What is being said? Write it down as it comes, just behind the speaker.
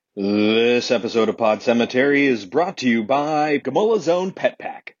This episode of Pod Cemetery is brought to you by Gamola's Own Pet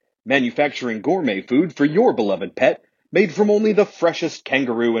Pack, manufacturing gourmet food for your beloved pet, made from only the freshest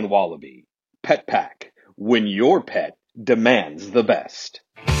kangaroo and wallaby. Pet Pack, when your pet demands the best.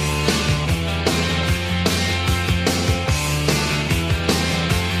 Under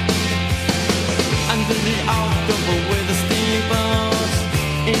the October with the steamboats,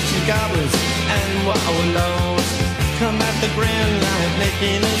 ancient goblins and wallows come at the grand line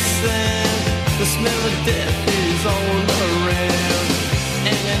making a sound. The smell of death is all around.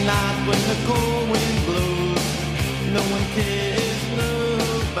 And at night when the cold wind blows, no one cares,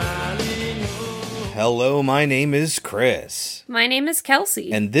 nobody knows. Hello, my name is Chris. My name is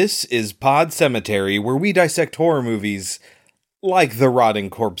Kelsey. And this is Pod Cemetery, where we dissect horror movies like the rotting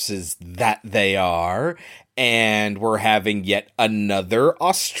corpses that they are. And we're having yet another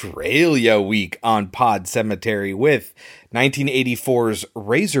Australia week on Pod Cemetery with 1984's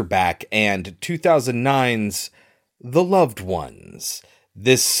Razorback and 2009's The Loved Ones.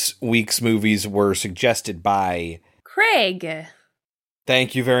 This week's movies were suggested by Craig.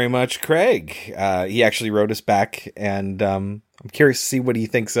 Thank you very much, Craig. He actually wrote us back, and I'm curious to see what he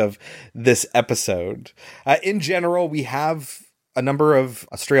thinks of this episode. In general, we have a number of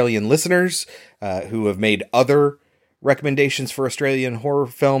Australian listeners who have made other recommendations for Australian horror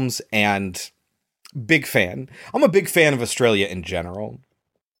films, and big fan. I'm a big fan of Australia in general.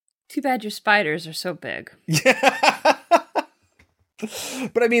 Too bad your spiders are so big. Yeah.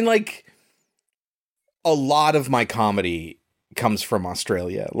 But I mean, like, a lot of my comedy comes from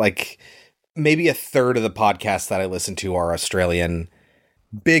Australia. Like, maybe a third of the podcasts that I listen to are Australian.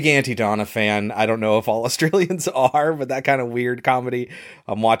 Big Auntie Donna fan. I don't know if all Australians are, but that kind of weird comedy.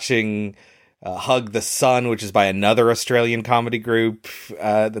 I'm watching Hug the Sun, which is by another Australian comedy group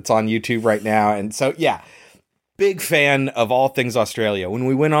that's on YouTube right now. And so, yeah, big fan of all things Australia. When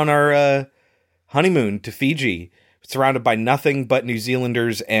we went on our honeymoon to Fiji, surrounded by nothing but New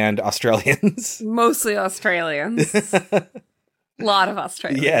Zealanders and Australians. Mostly Australians. Lot of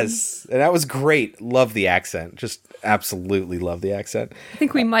Australians. Yes, and that was great. Love the accent. Just absolutely love the accent. I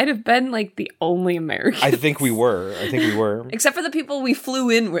think we might have been like the only Americans. I think we were. Except for the people we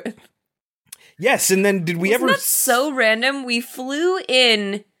flew in with. Yes, and then did we Wasn't ever... that so random? We flew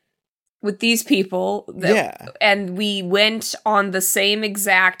in with these people. And we went on the same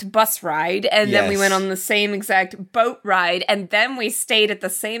exact bus ride. And then we went on the same exact boat ride. And then we stayed at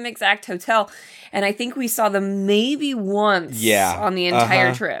the same exact hotel. And I think we saw them maybe once on the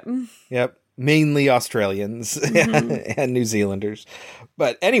entire trip. Yep. Mainly Australians and New Zealanders.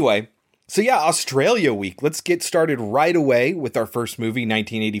 But anyway, so yeah, Australia week. Let's get started right away with our first movie,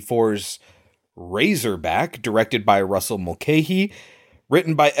 1984's Razorback, directed by Russell Mulcahy,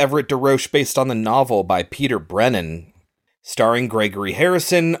 written by Everett DeRoche based on the novel by Peter Brennan, starring Gregory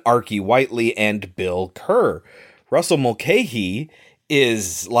Harrison, Archie Whiteley, and Bill Kerr. Russell Mulcahy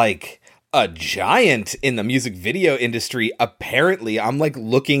is like a giant in the music video industry. Apparently, I'm like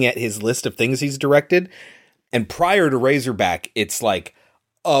looking at his list of things he's directed, and prior to Razorback, it's like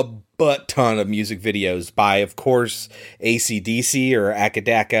a butt ton of music videos by, of course, AC/DC or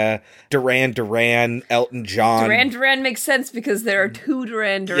Akadaka, Duran Duran, Elton John. Duran Duran makes sense because there are two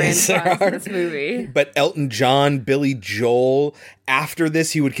Duran Duran songs in this movie. But Elton John, Billy Joel. After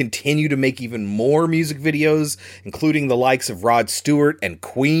this, he would continue to make even more music videos, including the likes of Rod Stewart and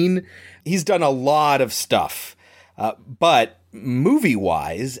Queen. He's done a lot of stuff. But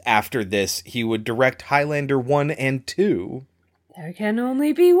movie-wise, after this, he would direct Highlander 1 and 2. There can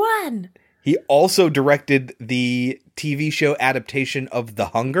only be one. He also directed the TV show adaptation of The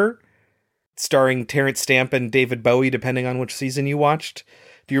Hunger, starring Terrence Stamp and David Bowie, depending on which season you watched.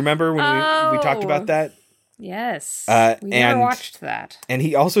 Do you remember when we talked about that? Yes. We never watched that. And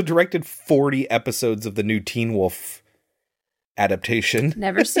he also directed 40 episodes of the new Teen Wolf adaptation.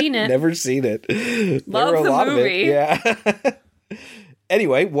 Never seen it. Never seen it. Love the movie. Yeah.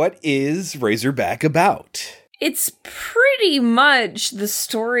 Anyway, what is Razorback about? It's pretty much the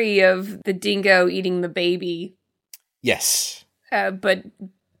story of the dingo eating the baby. Yes. But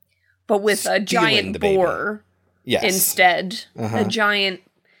with Stealing a giant boar instead. A giant...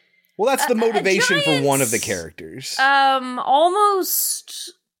 Well, that's the motivation for one of the characters.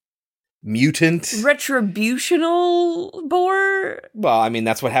 Almost... Mutant? Retributional boar? Well, I mean,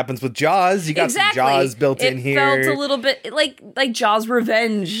 that's what happens with Jaws. You got some Jaws built in here. It felt a little bit like Jaws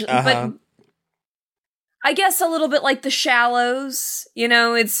Revenge, but... I guess a little bit like The Shallows, you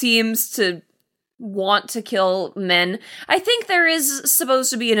know, it seems to want to kill men. I think there is supposed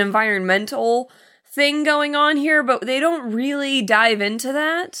to be an environmental thing going on here, but they don't really dive into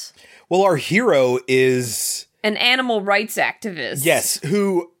that. Well, our hero is... an animal rights activist. Yes,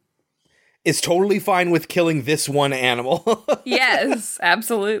 who is totally fine with killing this one animal. Yes,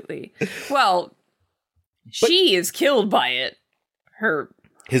 absolutely. Well, she is killed by it.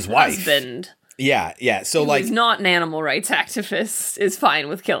 His wife. Husband. Yeah. So like, he's not an animal rights activist, is fine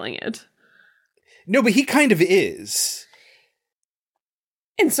with killing it. No, but he kind of is.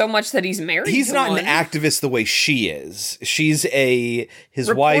 In so much that he's married. He's to not one. an activist the way she is. His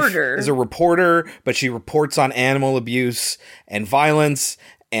reporter. wife is a reporter, but she reports on animal abuse and violence.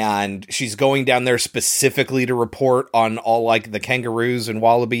 And she's going down there specifically to report on all like the kangaroos and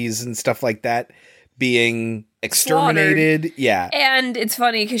wallabies and stuff like that being exterminated. Slaughtered. Yeah. And it's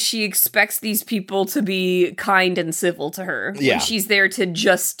funny because she expects these people to be kind and civil to her. Yeah. When she's there to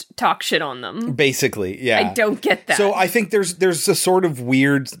just talk shit on them. Basically, yeah. I don't get that. So I think there's a sort of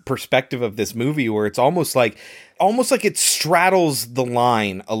weird perspective of this movie where it's almost like it straddles the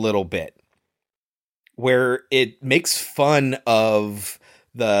line a little bit. Where it makes fun of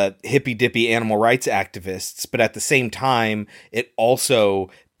the hippy-dippy animal rights activists, but at the same time, it also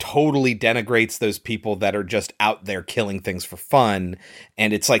totally denigrates those people that are just out there killing things for fun.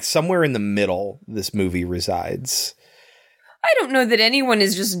 And it's like somewhere in the middle this movie resides. I don't know that anyone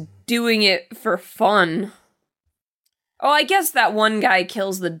is just doing it for fun. Oh, I guess that one guy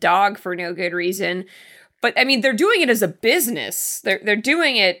kills the dog for no good reason. But I mean, they're doing it as a business. They're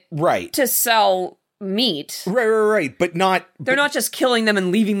doing it right to sell meat. Right. But they're not just killing them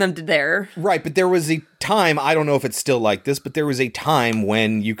and leaving them to there. Right, but there was a time, I don't know if it's still like this, but there was a time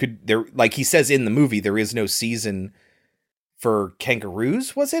when you could, like he says in the movie, there is no season for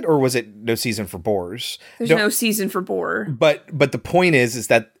kangaroos, was it? Or was it no season for boars? There's no season for boar. But the point is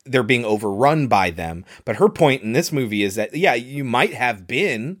that they're being overrun by them. But her point in this movie is that, yeah, you might have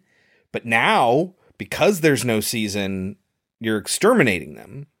been, but now, because there's no season, you're exterminating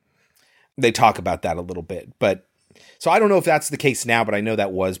them. They talk about that a little bit, but so I don't know if that's the case now, but I know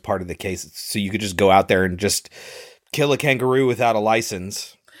that was part of the case. So you could just go out there and just kill a kangaroo without a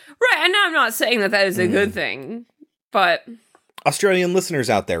license. Right. And I'm not saying that is a good thing, but Australian listeners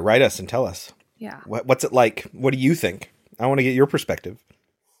out there, write us and tell us. Yeah. What's it like? What do you think? I want to get your perspective.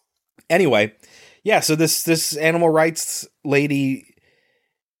 Anyway. Yeah. So this animal rights lady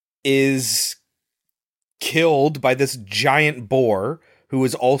is killed by this giant boar who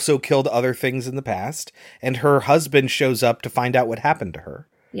has also killed other things in the past, and her husband shows up to find out what happened to her.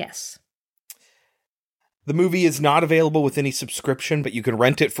 Yes. The movie is not available with any subscription, but you can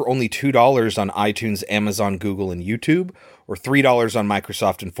rent it for only $2 on iTunes, Amazon, Google, and YouTube, or $3 on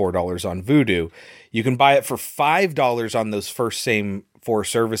Microsoft and $4 on Vudu. You can buy it for $5 on those same 4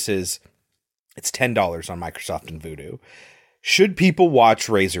 services. It's $10 on Microsoft and Vudu. Should people watch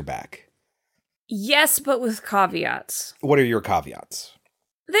Razorback? Yes, but with caveats. What are your caveats?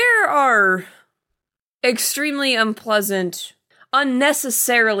 There are extremely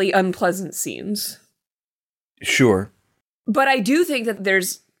unnecessarily unpleasant scenes. Sure. But I do think that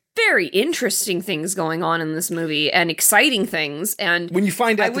there's very interesting things going on in this movie and exciting things. And when you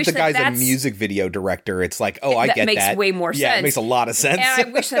find out that the guy's a music video director, it's like, oh, I get that. That makes way more sense. Yeah, it makes a lot of sense. And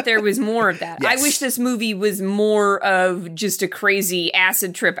I wish that there was more of that. Yes. I wish this movie was more of just a crazy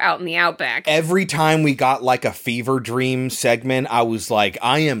acid trip out in the outback. Every time we got like a fever dream segment, I was like,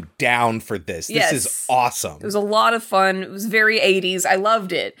 I am down for this. This is awesome. It was a lot of fun. It was very 80s. I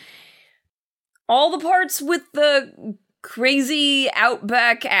loved it. All the parts with the crazy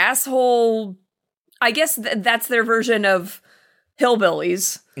outback asshole, I guess that's their version of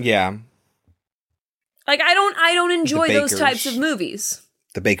hillbillies. Yeah. Like I don't enjoy those types of movies.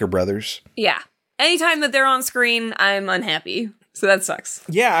 The Baker brothers. Yeah. Anytime that they're on screen, I'm unhappy. So that sucks.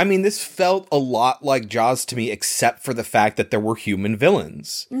 Yeah, I mean, this felt a lot like Jaws to me, except for the fact that there were human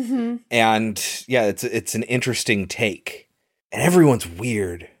villains. Mm-hmm. And yeah, it's an interesting take. And everyone's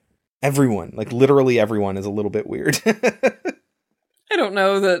weird. Everyone, like literally everyone is a little bit weird. I don't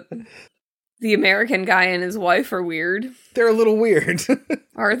know that the American guy and his wife are weird. They're a little weird.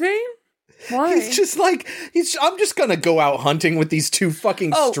 Are they? Why? He's just like, I'm just gonna go out hunting with these 2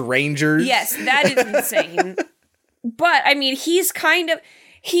 fucking strangers. Yes, that is insane. But, I mean, he's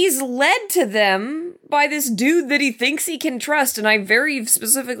led to them by this dude that he thinks he can trust, and I very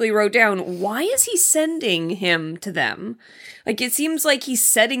specifically wrote down, why is he sending him to them? Like, it seems like he's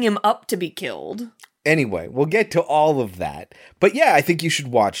setting him up to be killed. Anyway, we'll get to all of that. But yeah, I think you should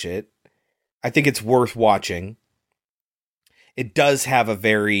watch it. I think it's worth watching. It does have a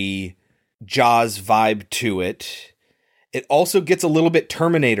very Jaws vibe to it. It also gets a little bit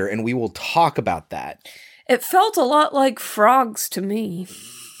Terminator, and we will talk about that. It felt a lot like Frogs to me.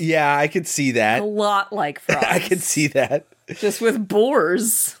 Yeah, I could see that. A lot like Frogs. I could see that. Just with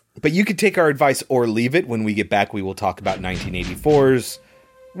boars. But you could take our advice or leave it. When we get back, we will talk about 1984's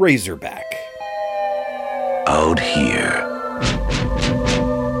Razorback. Out here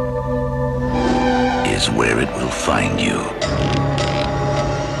is where it will find you.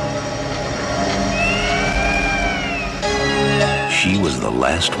 She was the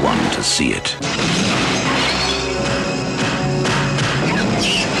last one to see it.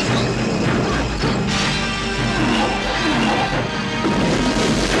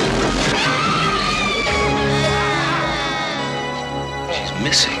 She's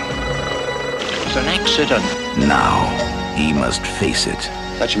missing. It was an accident. Now, he must face it.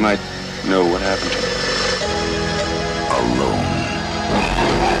 Thought you might know what happened to her. Alone.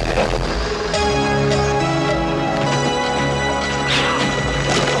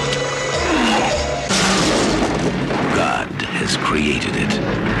 God has created it.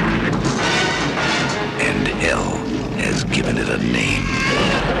 And hell has given it a name.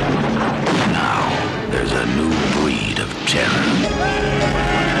 Now, there's a new breed of terror.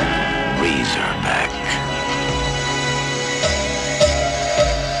 Razorback.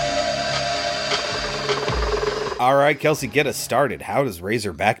 All right, Kelsey, get us started. How does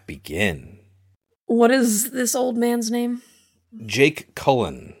Razorback begin? What is this old man's name? Jake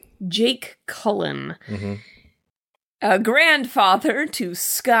Cullen. Jake Cullen. Mm-hmm. A grandfather to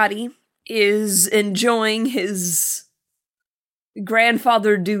Scotty is enjoying his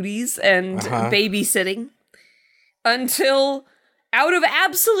grandfather duties and babysitting until, out of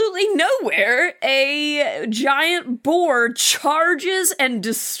absolutely nowhere, a giant boar charges and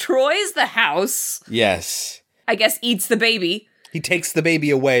destroys the house. Yes. I guess eats the baby. He takes the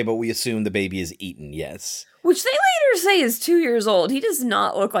baby away, but we assume the baby is eaten, yes. Which they later say is 2 years old. He does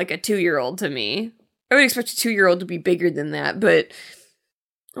not look like a 2-year-old to me. I would expect a 2-year-old to be bigger than that, but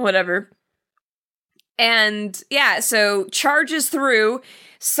whatever. And yeah, so charges through,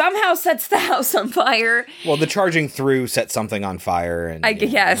 somehow sets the house on fire. Well, the charging through sets something on fire. And I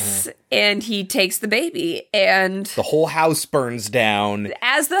guess. And he takes the baby, and the whole house burns down.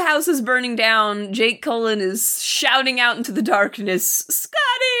 As the house is burning down, Jake Cullen is shouting out into the darkness,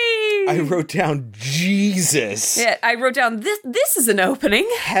 Scotty! I wrote down, Jesus. Yeah, I wrote down, this is an opening.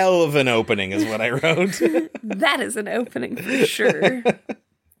 Hell of an opening is what I wrote. That is an opening for sure.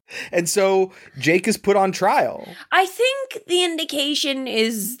 And so Jake is put on trial. I think the indication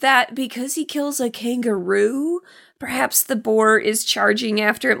is that because he kills a kangaroo, perhaps the boar is charging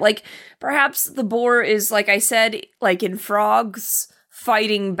after him. Like, perhaps the boar is, like I said, like in Frogs,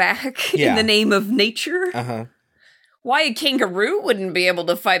 fighting back in the name of nature. Uh-huh. Why a kangaroo wouldn't be able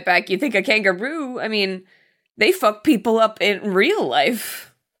to fight back? You think a kangaroo, I mean, they fuck people up in real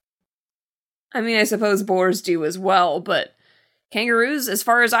life. I mean, I suppose boars do as well, but kangaroos, as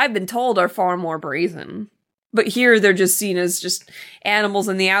far as I've been told, are far more brazen. But here they're just seen as just animals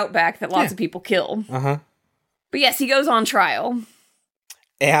in the outback that lots of people kill. Uh-huh. But yes, he goes on trial.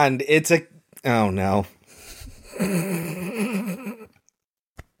 And it's a... Oh, no.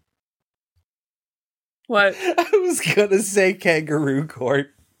 What? I was gonna say kangaroo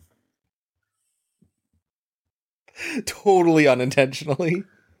court. Totally unintentionally.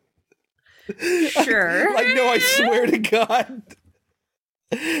 Sure. Like, no, I swear to God.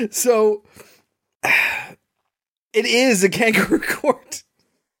 So, it is a kangaroo court.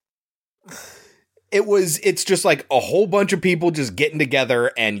 It's just like a whole bunch of people just getting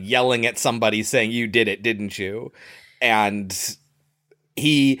together and yelling at somebody saying, you did it, didn't you? And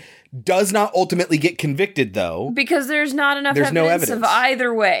he does not ultimately get convicted, though. Because there's not enough evidence of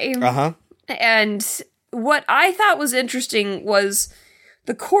either way. Uh-huh. And what I thought was interesting was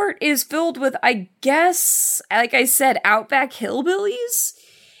the court is filled with, I guess, like I said, outback hillbillies.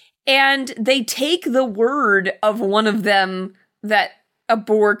 And they take the word of one of them that a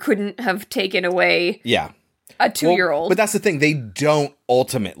boar couldn't have taken away. Yeah. A 2-year-old. Well, but that's the thing. They don't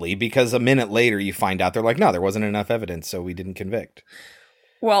ultimately, because a minute later you find out they're like, no, there wasn't enough evidence, so we didn't convict.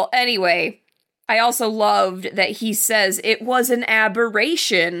 Well, anyway, I also loved that he says it was an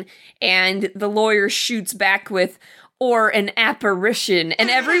aberration, and the lawyer shoots back with, or an apparition, and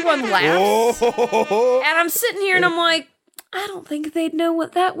everyone laughs. Oh. And I'm sitting here and I'm like, I don't think they'd know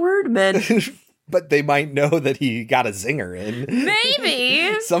what that word meant. But they might know that he got a zinger in.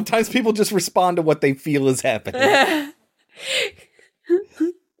 Maybe. Sometimes people just respond to what they feel is happening.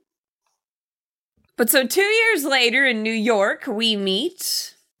 But so 2 years later in New York, we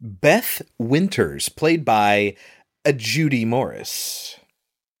meet Beth Winters, played by Judy Morris.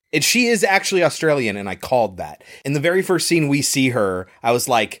 And she is actually Australian, and I called that. In the very first scene we see her, I was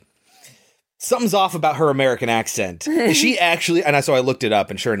like, something's off about her American accent. Is she actually... And so I looked it up,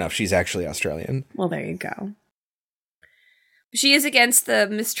 and sure enough, she's actually Australian. Well, there you go. She is against the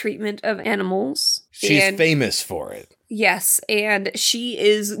mistreatment of animals. She's famous for it. Yes, and she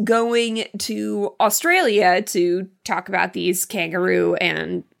is going to Australia to talk about these kangaroo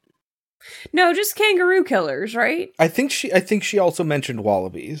and... No, just kangaroo killers, right? I think she also mentioned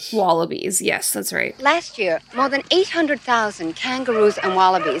wallabies. Wallabies, yes, that's right. Last year, more than 800,000 kangaroos and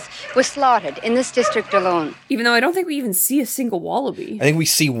wallabies were slaughtered in this district alone. Even though I don't think we even see a single wallaby. I think we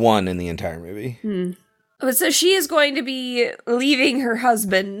see one in the entire movie. So she is going to be leaving her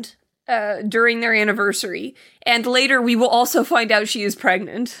husband during their anniversary, and later we will also find out she is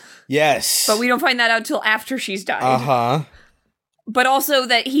pregnant. Yes. But we don't find that out till after she's died. Uh-huh. But also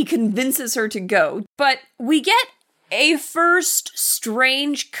that he convinces her to go. But we get a first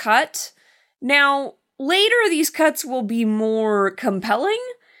strange cut. Now, later these cuts will be more compelling,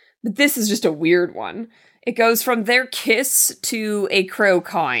 but this is just a weird one. It goes from their kiss to a crow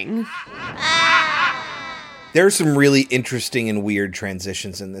cawing. There's some really interesting and weird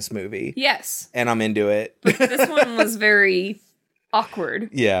transitions in this movie. Yes. And I'm into it. But this one was very awkward.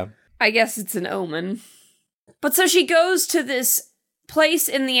 Yeah. I guess it's an omen. But so she goes to this place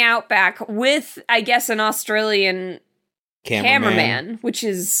in the outback with, I guess, an Australian cameraman, which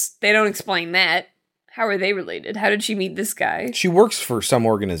is, they don't explain that. How are they related? How did she meet this guy? She works for some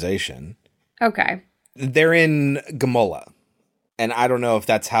organization. Okay. They're in Gamola. And I don't know if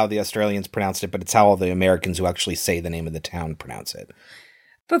that's how the Australians pronounced it, but it's how all the Americans who actually say the name of the town pronounce it.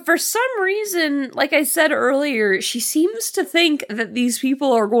 But for some reason, like I said earlier, she seems to think that these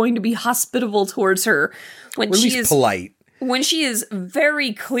people are going to be hospitable towards her when she is polite. When she is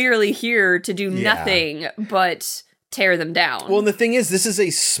very clearly here to do nothing but tear them down. Well, and the thing is, this is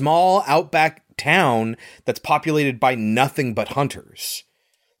a small outback town that's populated by nothing but hunters.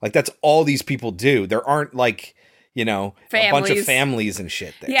 Like, that's all these people do. There aren't, like, you know, a bunch of families and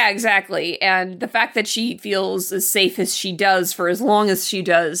shit there. Yeah, exactly. And the fact that she feels as safe as she does for as long as she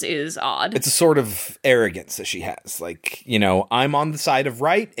does is odd. It's a sort of arrogance that she has. Like, you know, I'm on the side of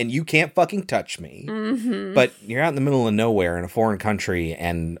right and you can't fucking touch me. Mm-hmm. But you're out in the middle of nowhere in a foreign country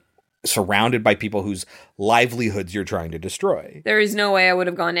and surrounded by people whose livelihoods you're trying to destroy. There is no way I would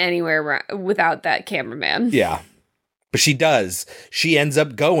have gone anywhere without that cameraman. Yeah. But she does. She ends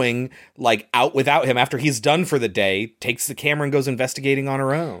up going, like, out without him after he's done for the day, takes the camera and goes investigating on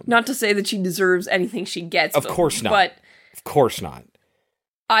her own. Not to say that she deserves anything she gets. Of course not. But of course not.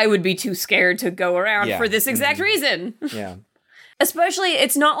 I would be too scared to go around for this exact reason. Yeah. Especially,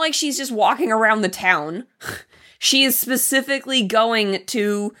 it's not like she's just walking around the town. She is specifically going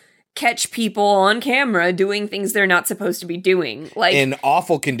to catch people on camera doing things they're not supposed to be doing. Like, in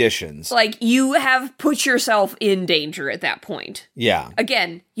awful conditions. Like, you have put yourself in danger at that point. Yeah.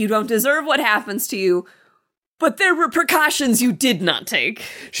 Again, you don't deserve what happens to you, but there were precautions you did not take.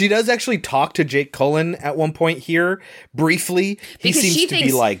 She does actually talk to Jake Cullen at one point here, briefly. He seems to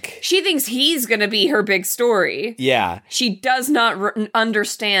be like... She thinks he's going to be her big story. Yeah. She does not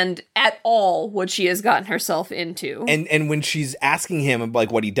understand at all what she has gotten herself into. And when she's asking him,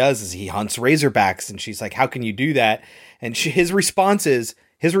 like, what he does is he hunts razorbacks, and she's like, how can you do that? And his response is,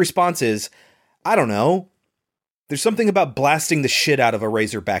 I don't know. There's something about blasting the shit out of a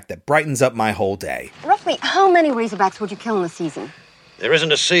razorback that brightens up my whole day. Roughly how many razorbacks would you kill in a season? There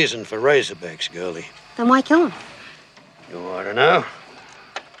isn't a season for razorbacks, girlie. Then why kill them? You ought to know.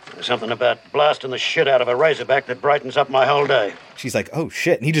 There's something about blasting the shit out of a razorback that brightens up my whole day. She's like, oh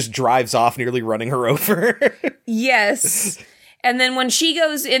shit. And he just drives off, nearly running her over. Yes. And then when she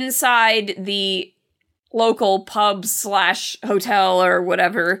goes inside the local pub / hotel or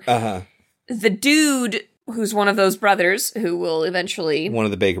whatever, the dude, who's one of those brothers who will eventually... One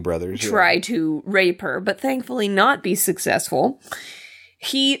of the Baker brothers. Try to rape her, but thankfully not be successful.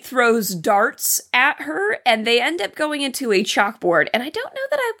 He throws darts at her, and they end up going into a chalkboard. And I don't know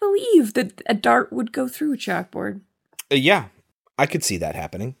that I believe that a dart would go through a chalkboard. Yeah, I could see that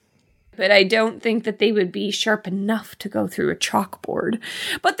happening. But I don't think that they would be sharp enough to go through a chalkboard.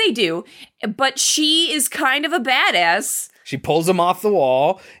 But they do. But she is kind of a badass. She pulls him off the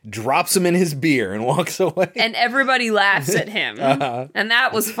wall, drops him in his beer, and walks away. And everybody laughs at him. And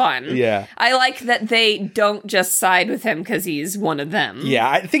that was fun. Yeah. I like that they don't just side with him because he's one of them. Yeah,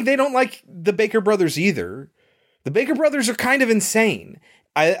 I think they don't like the Baker brothers either. The Baker brothers are kind of insane.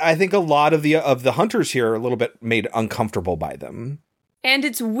 I think a lot of the hunters here are a little bit made uncomfortable by them. And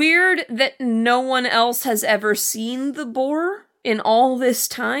it's weird that no one else has ever seen the boar in all this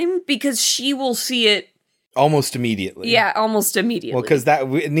time, because she will see it almost immediately. Yeah, almost immediately. Well, because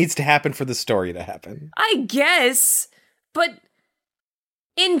it needs to happen for the story to happen. I guess, but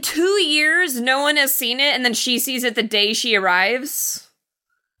in 2 years, no one has seen it, and then she sees it the day she arrives.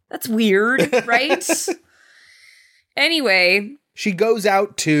 That's weird, right? Anyway. She goes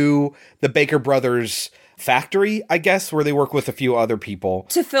out to the Baker Brothers factory, I guess, where they work with a few other people.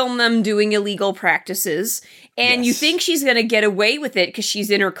 To film them doing illegal practices. And you think she's going to get away with it because she's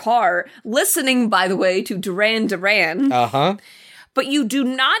in her car, listening, by the way, to Duran Duran. Uh-huh. But you do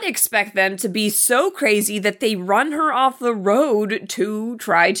not expect them to be so crazy that they run her off the road to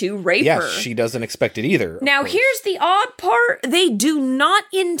try to rape her. Yes, she doesn't expect it either. Now, here's the odd part. They do not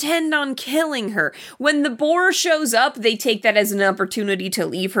intend on killing her. When the boar shows up, they take that as an opportunity to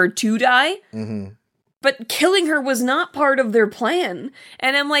leave her to die. Mm-hmm. But killing her was not part of their plan.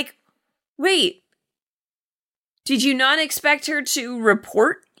 And I'm like, wait, did you not expect her to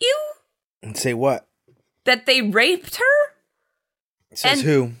report you? And say what? That they raped her? Says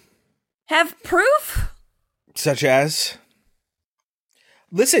who? Have proof? Such as?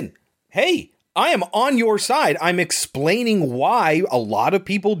 Listen, hey, I am on your side. I'm explaining why a lot of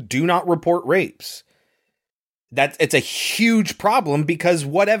people do not report rapes. It's a huge problem because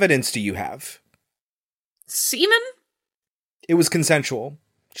what evidence do you have? Semen? It was consensual.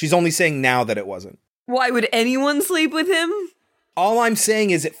 She's only saying now that it wasn't. Why would anyone sleep with him? All I'm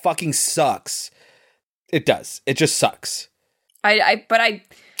saying is it fucking sucks. It does. It just sucks.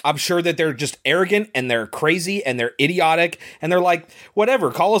 I'm sure that they're just arrogant and they're crazy and they're idiotic and they're like,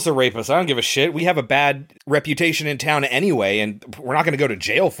 whatever, call us a rapist. I don't give a shit. We have a bad reputation in town anyway, and we're not going to go to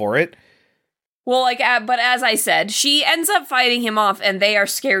jail for it. Well, but as I said, she ends up fighting him off and they are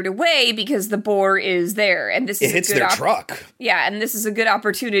scared away because the boar is there. And this is it hits their truck. Yeah, and this is a good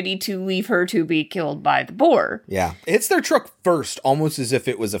opportunity to leave her to be killed by the boar. Yeah, it hits their truck first, almost as if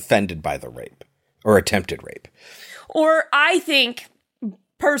it was offended by the rape or attempted rape. Or I think,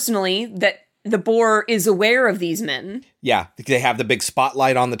 personally, that the boar is aware of these men. Yeah, they have the big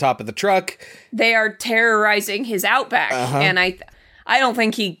spotlight on the top of the truck. They are terrorizing his outback. Uh-huh. And I don't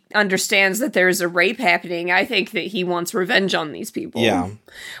think he understands that there's a rape happening. I think that he wants revenge on these people. Yeah.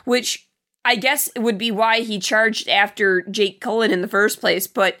 Which I guess would be why he charged after Jake Cullen in the first place.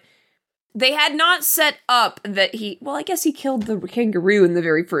 But they had not set up that I guess he killed the kangaroo in the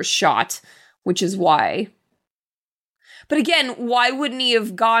very first shot, which is why. But again, why wouldn't he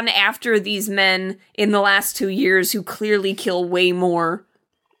have gone after these men in the last 2 years who clearly kill way more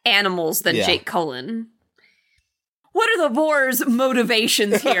animals than Jake Cullen? What are the boar's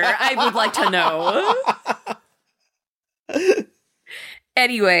motivations here? I would like to know.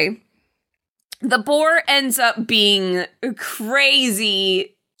 Anyway, the boar ends up being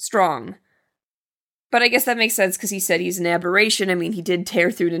crazy strong. But I guess that makes sense because he said he's an aberration. I mean, he did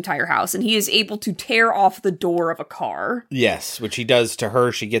tear through an entire house, and he is able to tear off the door of a car. Yes, which he does to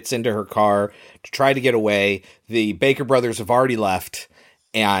her. She gets into her car to try to get away. The Baker brothers have already left,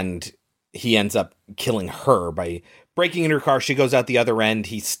 and he ends up killing her by breaking in her car. She goes out the other end.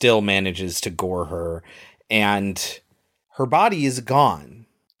 He still manages to gore her, and her body is gone.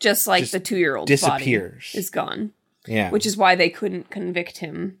 Just like the 2-year-old's disappears. Body is gone. Yeah. Which is why they couldn't convict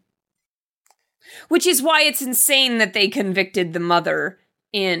him. Which is why it's insane that they convicted the mother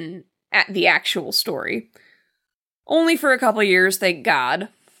at the actual story. Only for a couple years, thank God.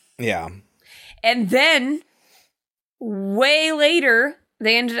 Yeah. And then, way later,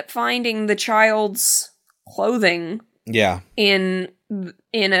 they ended up finding the child's clothing. Yeah. In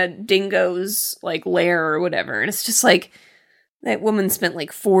a dingo's, lair or whatever. And it's just that woman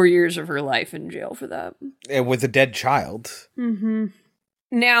spent 4 years of her life in jail for that. And with a dead child. Mm-hmm.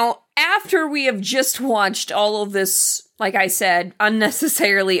 Now, after we have just watched all of this, like I said,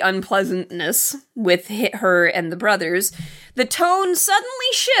 unnecessarily unpleasantness with her and the brothers, the tone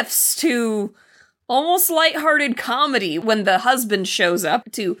suddenly shifts to almost lighthearted comedy when the husband shows up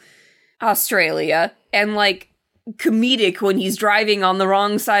to Australia and, comedic when he's driving on the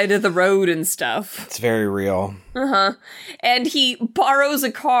wrong side of the road and stuff. It's very real. Uh-huh. And he borrows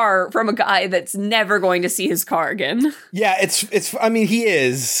a car from a guy that's never going to see his car again. Yeah, I mean, he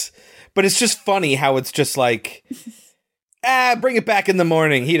is, but it's just funny how it's just bring it back in the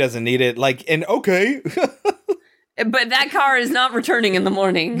morning. He doesn't need it. And okay. But that car is not returning in the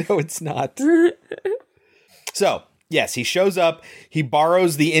morning. No, it's not. So, yes, he shows up. He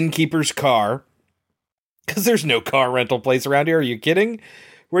borrows the innkeeper's car. Because there's no car rental place around here. Are you kidding?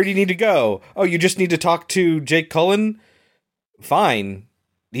 Where do you need to go? Oh, you just need to talk to Jake Cullen? Fine.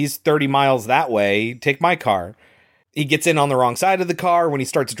 He's 30 miles that way. Take my car. He gets in on the wrong side of the car. When he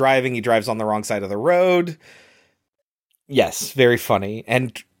starts driving, he drives on the wrong side of the road. Yes, very funny.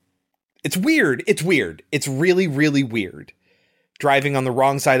 And it's weird. It's weird. It's really, really weird. Driving on the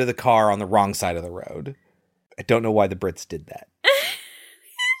wrong side of the car on the wrong side of the road. I don't know why the Brits did that.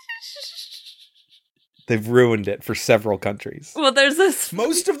 They've ruined it for several countries. Well, there's this...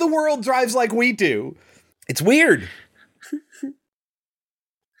 Most of the world drives like we do. It's weird.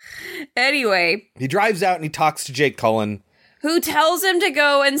 Anyway. He drives out and he talks to Jake Cullen, who tells him to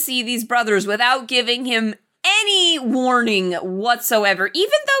go and see these brothers without giving him any warning whatsoever,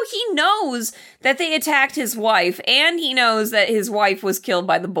 even though he knows that they attacked his wife and he knows that his wife was killed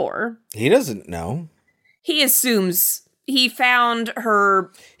by the boar. He doesn't know. He assumes he found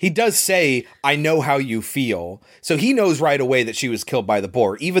her. He does say, I know how you feel. So he knows right away that she was killed by the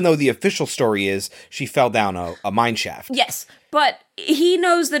boar, even though the official story is she fell down a mine shaft. Yes, but he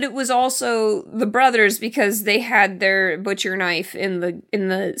knows that it was also the brothers because they had their butcher knife in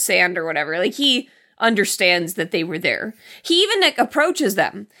the sand or whatever. Like, he understands that they were there. He even approaches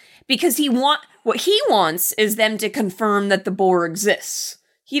them because what he wants is them to confirm that the boar exists.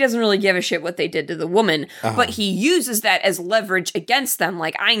 He doesn't really give a shit what they did to the woman, but he uses that as leverage against them.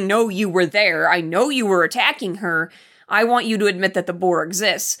 Like, I know you were there. I know you were attacking her. I want you to admit that the boar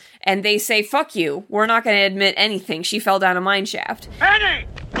exists. And they say, fuck you. We're not going to admit anything. She fell down a mine shaft. Penny!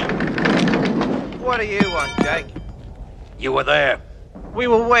 What do you want, Jake? You were there. We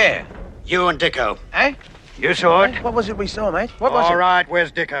were where? You and Dicko. Eh? You saw it? What was it we saw, mate? What was it? All right,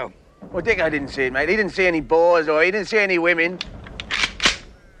 where's Dicko? Well, Dicko didn't see it, mate. He didn't see any boars or he didn't see any women.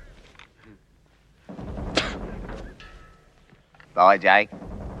 Bye, Jake.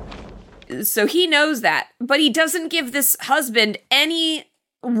 So he knows that, but he doesn't give this husband any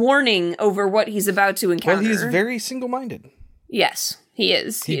warning over what he's about to encounter. Well, he's very single-minded. Yes, he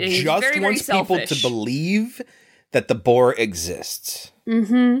is. He just very, wants very people to believe that the boar exists.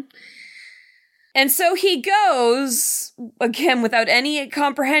 Mm-hmm. And so he goes, again, without any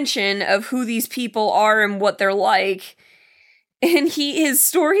comprehension of who these people are and what they're like. And his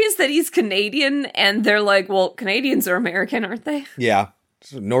story is that he's Canadian, and they're like, well, Canadians are American, aren't they? Yeah.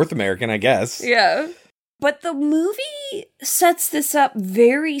 North American, I guess. Yeah. But the movie sets this up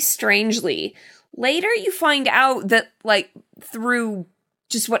very strangely. Later, you find out that, like, through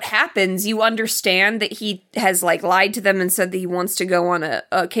just what happens, you understand that he has, like, lied to them and said that he wants to go on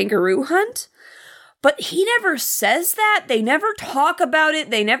a kangaroo hunt. But he never says that. They never talk about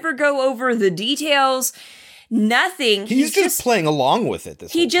it. They never go over the details. Nothing. He's just playing along with it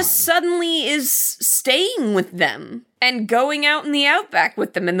this whole time. He just suddenly is staying with them and going out in the outback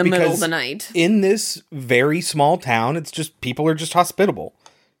with them in the middle of the night. In this very small town, it's just, people are just hospitable.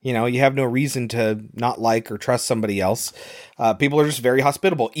 You know, you have no reason to not like or trust somebody else. People are just very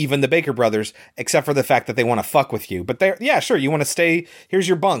hospitable, even the Baker brothers, except for the fact that they want to fuck with you. But they're, yeah, sure, you want to stay, here's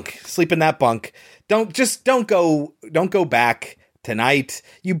your bunk, sleep in that bunk. Don't go back tonight.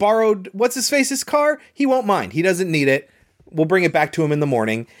 You borrowed, what's-his-face's car? He won't mind. He doesn't need it. We'll bring it back to him in the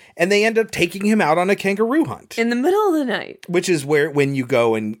morning. And they end up taking him out on a kangaroo hunt. In the middle of the night. Which is when you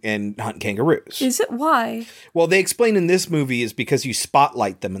go and hunt kangaroos. Is it? Why? Well, they explain in this movie is because you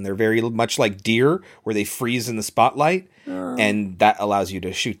spotlight them, and they're very much like deer, where they freeze in the spotlight, and that allows you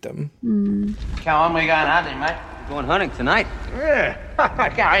to shoot them. Come on, we're going hunting, mate. We're going hunting tonight?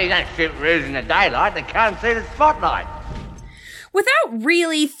 Yeah. You don't shoot roos in the daylight. They can't see the spotlight. Without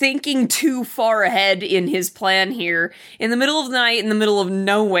really thinking too far ahead in his plan here, in the middle of the night, in the middle of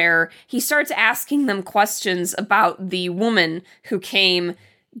nowhere, he starts asking them questions about the woman who came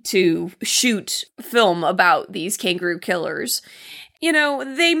to shoot film about these kangaroo killers. You know,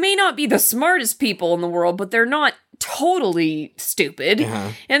 they may not be the smartest people in the world, but they're not totally stupid.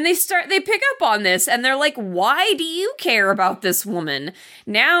 And they pick up on this, and they're like, why do you care about this woman?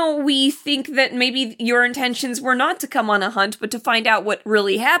 Now we think that maybe your intentions were not to come on a hunt, but to find out what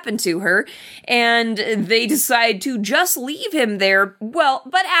really happened to her. And they decide to just leave him there. Well,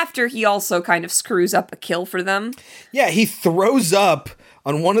 but after he also kind of screws up a kill for them. Yeah, he throws up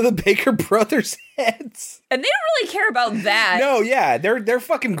on one of the Baker brothers' heads. And they don't really care about that. No, yeah, they're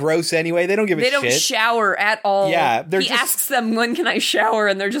fucking gross anyway. They don't give a shit. They don't shower at all. Yeah, he asks them, when can I shower?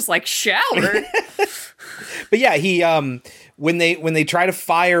 And they're just like, shower? But yeah, he when they try to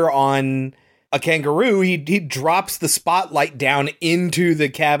fire on a kangaroo, he drops the spotlight down into the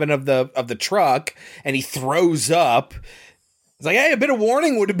cabin of the truck, and he throws up. It's like, hey, a bit of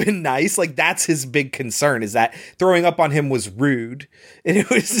warning would have been nice. Like, that's his big concern, is that throwing up on him was rude. And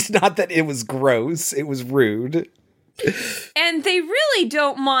it was not that it was gross. It was rude. And they really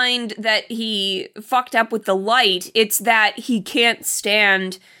don't mind that he fucked up with the light. It's that he can't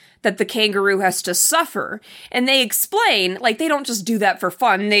stand that the kangaroo has to suffer. And they explain, like, they don't just do that for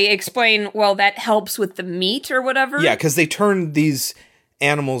fun. They explain, well, that helps with the meat or whatever. Yeah, because they turn these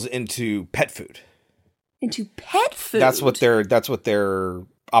animals into pet food. Into pet food? That's what their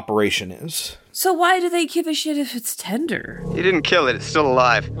operation is. So why do they give a shit if it's tender? You didn't kill it. It's still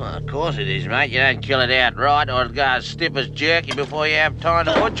alive. Well, of course it is, mate. You don't kill it outright, or it'll go as stiff as jerky before you have time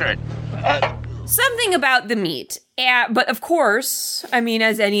to butcher it. Something about the meat. But of course, I mean,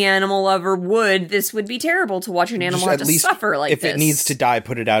 as any animal lover would, this would be terrible to watch an animal have to suffer like this. If it needs to die,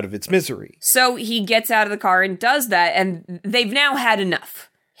 put it out of its misery. So he gets out of the car and does that, and they've now had enough.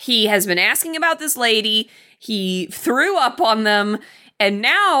 He has been asking about this lady, he threw up on them, and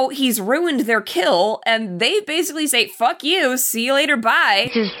now he's ruined their kill, and they basically say, fuck you, see you later, bye.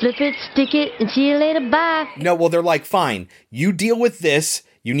 Just flip it, stick it, and see you later, bye. No, well, they're like, fine, you deal with this,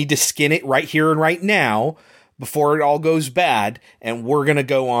 you need to skin it right here and right now, before it all goes bad, and we're gonna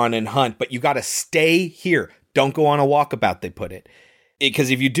go on and hunt, but you gotta stay here. Don't go on a walkabout, they put it. Because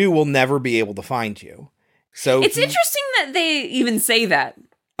if you do, we'll never be able to find you. So it's interesting that they even say that.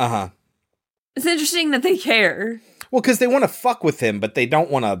 Uh-huh. It's interesting that they care. Well, because they want to fuck with him, but they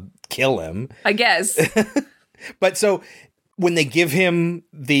don't want to kill him. I guess. But so when they give him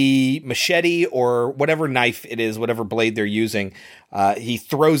the machete or whatever knife it is, whatever blade they're using, he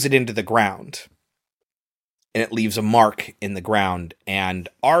throws it into the ground. And it leaves a mark in the ground. And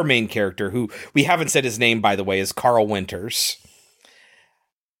our main character, who we haven't said his name, by the way, is Carl Winters.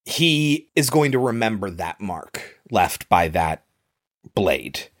 He is going to remember that mark left by that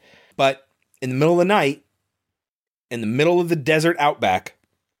blade. But in the middle of the night, in the middle of the desert outback,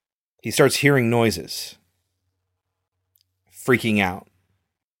 he starts hearing noises. Freaking out.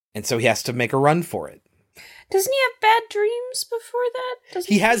 And so he has to make a run for it. Doesn't he have bad dreams before that?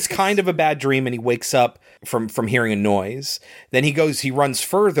 He has kind of a bad dream, and he wakes up from hearing a noise. Then he runs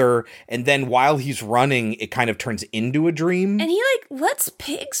further, and then while he's running, it kind of turns into a dream. And he, lets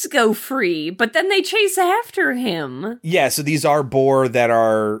pigs go free, but then they chase after him. Yeah, so these are boar that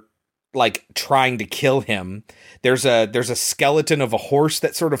are, trying to kill him. There's a skeleton of a horse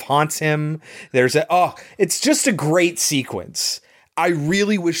that sort of haunts him. It's just a great sequence. I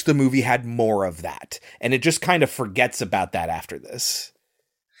really wish the movie had more of that, and it just kind of forgets about that after this.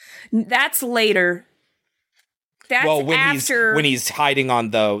 That's later. That's when he's hiding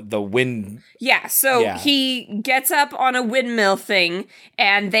on the wind. Yeah, so he gets up on a windmill thing,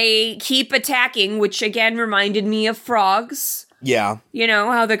 and they keep attacking, which again reminded me of frogs. Yeah. You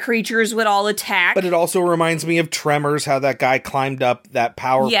know, how the creatures would all attack. But it also reminds me of Tremors, how that guy climbed up that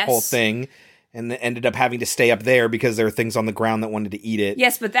power pole thing. And ended up having to stay up there because there were things on the ground that wanted to eat it.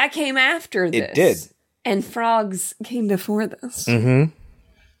 Yes, but that came after this. It did. And frogs came before this. Mm-hmm.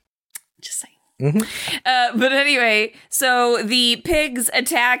 Just saying. Mm-hmm. But anyway, so the pigs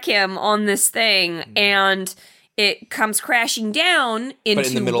attack him on this thing, and it comes crashing down into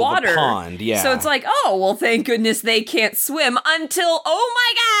in the middle water. Of the pond, yeah. So it's like, oh, well, thank goodness they can't swim until, oh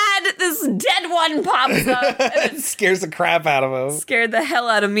my God, this dead one pops up. It scares the crap out of him. Scared the hell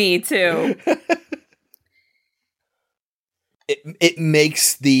out of me, too. It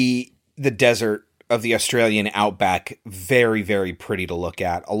makes the desert of the Australian outback very, very pretty to look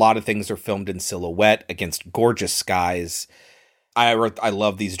at. A lot of things are filmed in silhouette against gorgeous skies. I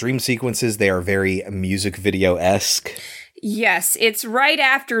love these dream sequences. They are very music video-esque. Yes, it's right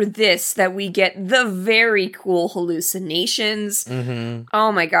after this that we get the very cool hallucinations. Mm-hmm.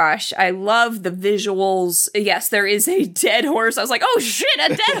 Oh my gosh, I love the visuals. Yes, there is a dead horse. I was like, oh shit,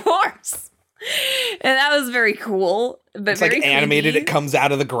 a dead horse! And that was very cool. But it's very animated. creepy. It comes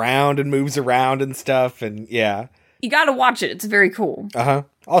out of the ground and moves around and stuff. And yeah. You gotta watch it. It's very cool. Uh-huh.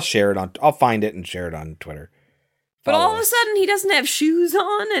 I'll find it and share it on Twitter. But all of a sudden, he doesn't have shoes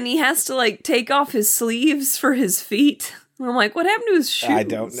on, and he has to, take off his sleeves for his feet. And I'm like, what happened to his shoes? I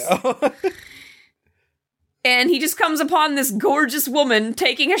don't know. And he just comes upon this gorgeous woman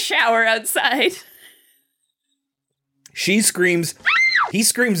taking a shower outside. She screams, he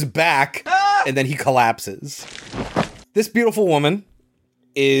screams back, and then he collapses. This beautiful woman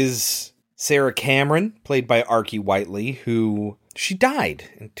is Sarah Cameron, played by Archie Whiteley, who she died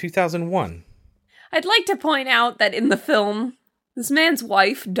in 2001. I'd like to point out that in the film, this man's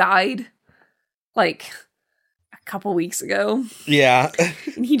wife died, a couple weeks ago. Yeah.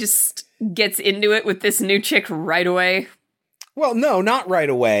 And he just gets into it with this new chick right away. Well, no, not right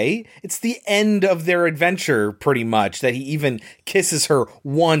away. It's the end of their adventure, pretty much, that he even kisses her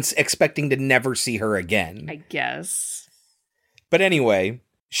once, expecting to never see her again. I guess. But anyway,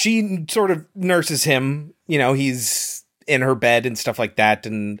 she sort of nurses him. You know, he's in her bed and stuff like that,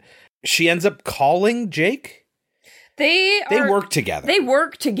 and she ends up calling Jake. They work together. They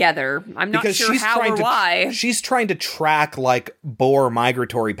work together. I'm not sure how or why. She's trying to track boar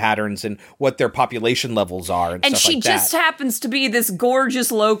migratory patterns and what their population levels are and stuff like that. And she just happens to be this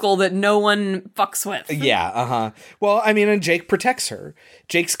gorgeous local that no one fucks with. Yeah, uh-huh. Well, I mean, and Jake protects her.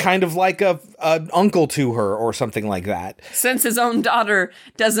 Jake's kind of like an uncle to her or something like that. Since his own daughter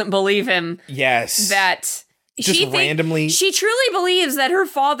doesn't believe him. Yes. That randomly. She truly believes that her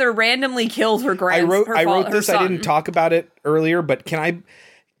father randomly killed her grandfather. I wrote this. I didn't talk about it earlier, but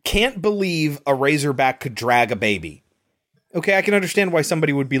can't believe a Razorback could drag a baby. Okay, I can understand why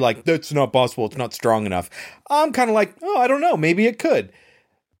somebody would be like, that's not possible, it's not strong enough. I'm kind of like, oh, I don't know, maybe it could.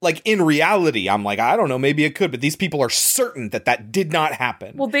 Like, in reality, I'm like, I don't know, maybe it could, but these people are certain that did not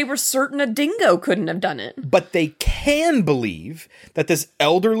happen. Well, they were certain a dingo couldn't have done it. But they can believe that this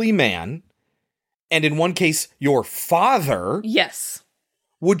elderly man, and in one case, your father... Yes.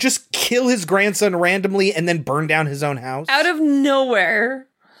 ...would just kill his grandson randomly and then burn down his own house. Out of nowhere.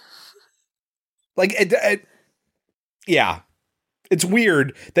 Like, yeah. It's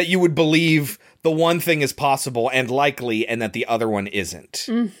weird that you would believe the one thing is possible and likely and that the other one isn't.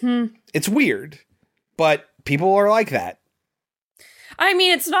 Mm-hmm. It's weird, but people are like that. I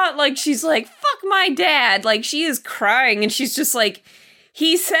mean, it's not like she's like, fuck my dad. Like, she is crying and she's just like,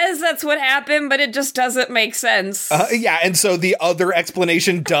 he says that's what happened, but it just doesn't make sense. Yeah, and so the other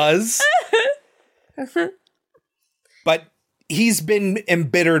explanation does. But he's been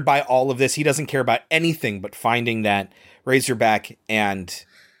embittered by all of this. He doesn't care about anything but finding that Razorback and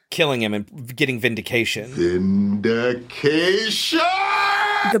killing him and getting vindication. Vindication!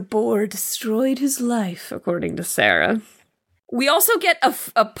 The boar destroyed his life, according to Sarah. We also get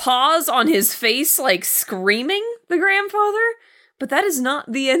a pause on his face, like screaming the grandfather, but that is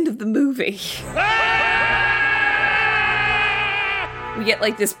not the end of the movie. We get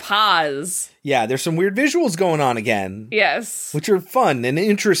like this pause. Yeah, there's some weird visuals going on again. Yes. Which are fun and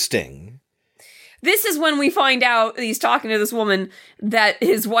interesting. This is when we find out, he's talking to this woman, that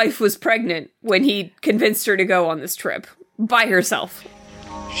his wife was pregnant when he convinced her to go on this trip by herself.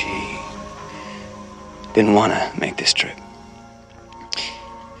 She didn't want to make this trip.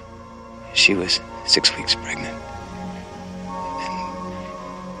 She was 6 weeks pregnant and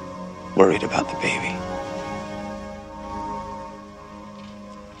worried about the baby.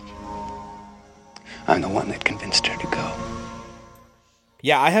 I'm the one that convinced her to go.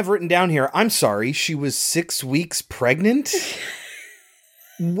 Yeah, I have written down here, I'm sorry, she was 6 weeks pregnant?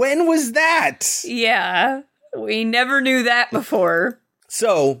 When was that? Yeah, we never knew that before.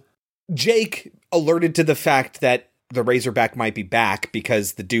 So, Jake alerted to the fact that the Razorback might be back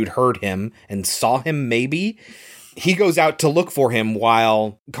because the dude heard him and saw him, maybe. He goes out to look for him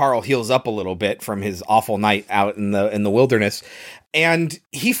while Carl heals up a little bit from his awful night out in the wilderness. And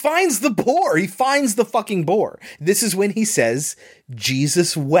he finds the boar. He finds the fucking boar. This is when he says,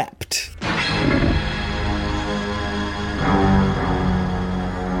 Jesus wept.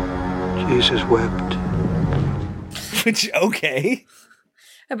 Jesus wept. Which, okay.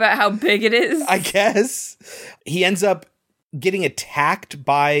 About how big it is? I guess. He ends up getting attacked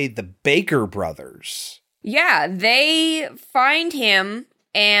by the Baker brothers. Yeah, they find him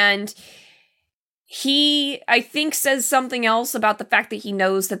and... he, I think, says something else about the fact that he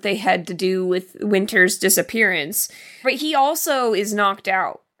knows that they had to do with Winter's disappearance. But he also is knocked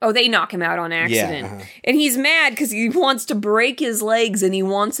out. Oh, they knock him out on accident. Yeah, And he's mad because he wants to break his legs and he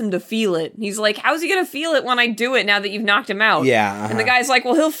wants him to feel it. He's like, how's he going to feel it when I do it now that you've knocked him out? Yeah. And the guy's like,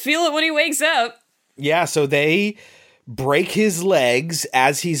 well, he'll feel it when he wakes up. Yeah, so they break his legs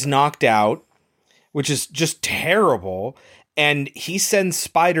as he's knocked out, which is just terrible. And he sends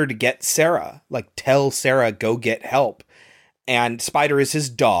Spider to get Sarah, like tell Sarah, go get help. And Spider is his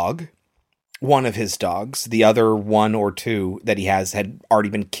dog, one of his dogs. The other one or two that he has had already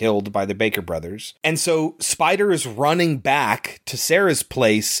been killed by the Baker brothers. And so Spider is running back to Sarah's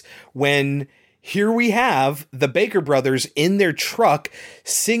place when here we have the Baker brothers in their truck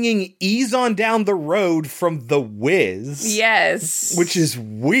singing Ease on Down the Road from The Wiz. Yes. Which is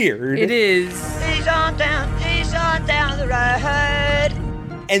weird. It is. Ease on down the road.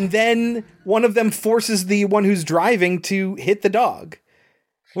 And then one of them forces the one who's driving to hit the dog.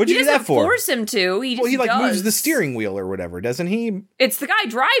 What'd you do that for? He doesn't force him to. He just he like does. moves the steering wheel or whatever, doesn't he? It's the guy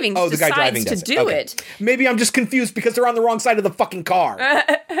driving who decides to do it. Maybe I'm just confused because they're on the wrong side of the fucking car.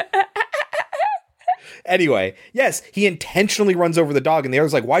 Anyway, yes, he intentionally runs over the dog and the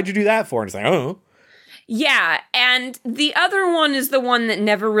other's like, why'd you do that for? And he's like, oh. Yeah, and the other one is the one that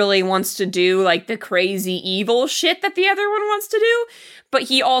never really wants to do, like, the crazy evil shit that the other one wants to do, but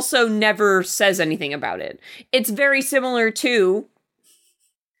he also never says anything about it. It's very similar to,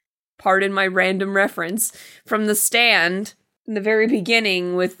 pardon my random reference, from The Stand, in the very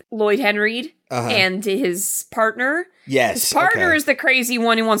beginning with Lloyd Henreid and his partner. Yes. His partner is the crazy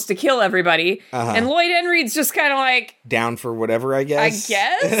one who wants to kill everybody, and Lloyd Henreid's just kind of like... down for whatever, I guess. I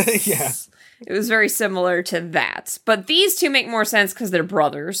guess? Yeah. It was very similar to that. But these two make more sense because they're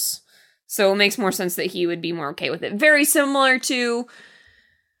brothers. So it makes more sense that he would be more okay with it. Very similar to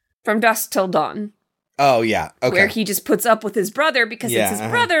From Dusk Till Dawn. Oh, yeah. Okay. Where he just puts up with his brother because it's his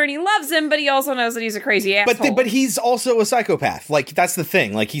brother and he loves him, but he also knows that he's a crazy asshole. But he's also a psychopath. Like, that's the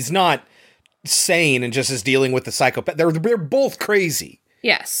thing. Like, he's not sane and just is dealing with the psychopath. They're both crazy.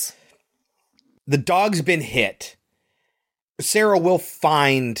 Yes. The dog's been hit. Sarah will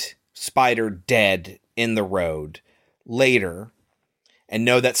find Spider dead in the road later and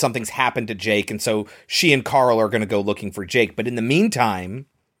know that something's happened to Jake, and so she and Carl are going to go looking for Jake. But in the meantime,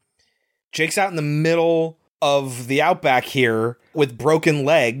 Jake's out in the middle of the outback here with broken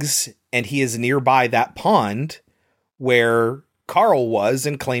legs, and he is nearby that pond where Carl was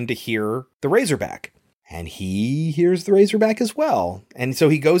and claimed to hear the Razorback. And he hears the Razorback as well. And so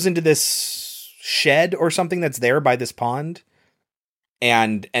he goes into this shed or something that's there by this pond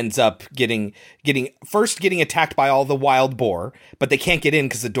and ends up getting attacked by all the wild boar, but they can't get in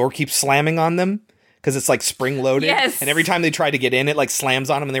because the door keeps slamming on them because it's like spring loaded. Yes. And every time they try to get in, it like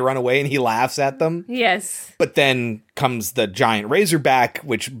slams on them and they run away and he laughs at them. Yes. But then comes the giant Razorback,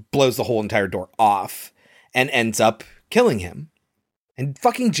 which blows the whole entire door off and ends up killing him. And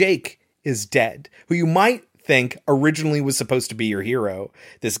fucking Jake is dead, who you might think originally was supposed to be your hero.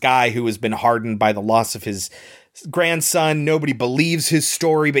 This guy who has been hardened by the loss of his grandson. Nobody believes his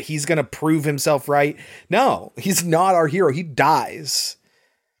story, but he's going to prove himself right. No, he's not our hero. He dies.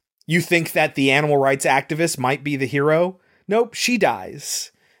 You think that the animal rights activist might be the hero? Nope, she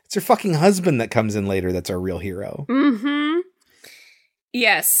dies. It's her fucking husband that comes in later that's our real hero. Mm-hmm.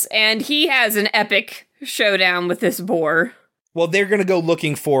 Yes, and he has an epic showdown with this boar. Well, they're going to go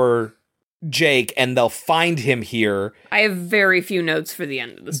looking for Jake, and they'll find him here. I have very few notes for the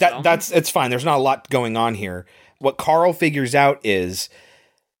end of this film. It's fine. There's not a lot going on here. What Carl figures out is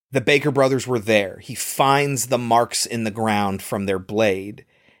the Baker brothers were there. He finds the marks in the ground from their blade.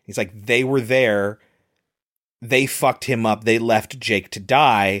 He's like, they were there. They fucked him up. They left Jake to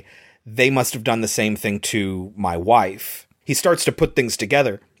die. They must have done the same thing to my wife. He starts to put things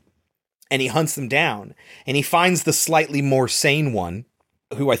together, and he hunts them down, and he finds the slightly more sane one,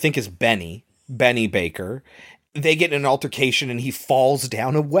 who I think is Benny Baker. They get in an altercation and he falls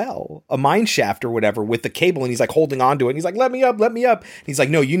down a well, a mine shaft or whatever, with the cable, and he's like holding onto it. And he's like, let me up. And he's like,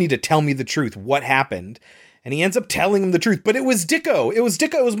 no, you need to tell me the truth. What happened? And he ends up telling him the truth. But it was Dicko. It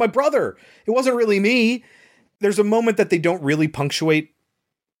was my brother. It wasn't really me. There's a moment that they don't really punctuate.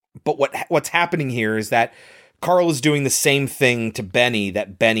 But what's happening here is that Carl is doing the same thing to Benny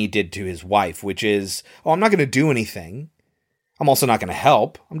that Benny did to his wife, which is, I'm not going to do anything. I'm also not going to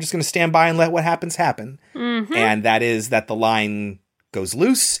help. I'm just going to stand by and let what happens happen. Mm-hmm. And that is that the line goes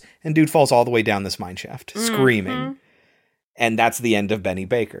loose and dude falls all the way down this mine shaft, screaming. And that's the end of Benny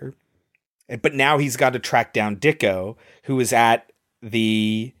Baker. But now he's got to track down Dicko, who is at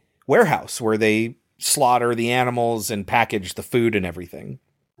the warehouse where they slaughter the animals and package the food and everything.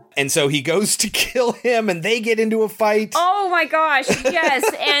 And so he goes to kill him and they get into a fight. Oh my gosh, yes.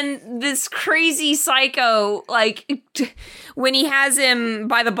 And this crazy psycho, like, when he has him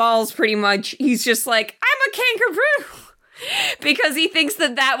by the balls pretty much, he's just like, I'm a kangaroo. Because he thinks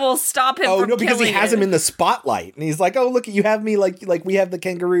that will stop him from because he has him in the spotlight. And he's like, oh, look, you have me like we have the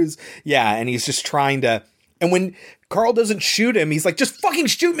kangaroos. Yeah, and he's just trying to... And when Carl doesn't shoot him, he's like, just fucking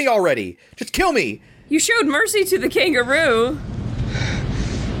shoot me already. Just kill me. You showed mercy to the kangaroo.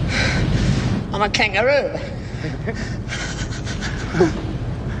 I'm a kangaroo.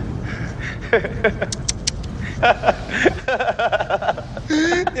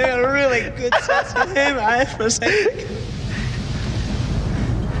 You're a really good sense of humor, I have to say.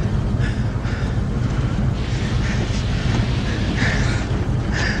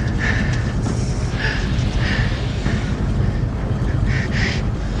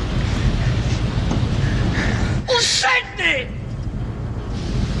 Well, shoot me!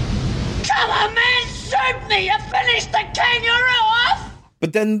 Come on, man, shoot me! You finished the kangaroo off!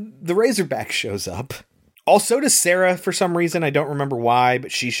 But then the Razorback shows up. Also does Sarah for some reason. I don't remember why,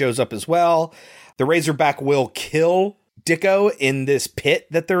 but she shows up as well. The Razorback will kill Dicko in this pit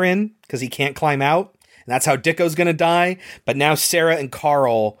that they're in because he can't climb out. And that's how Dicko's going to die. But now Sarah and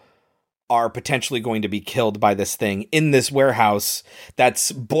Carl are potentially going to be killed by this thing in this warehouse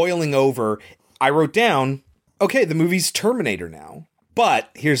that's boiling over. I wrote down, okay, the movie's Terminator now. But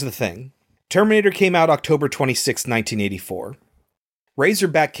here's the thing. Terminator came out October 26, 1984.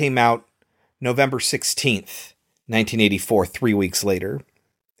 Razorback came out November 16th, 1984, 3 weeks later.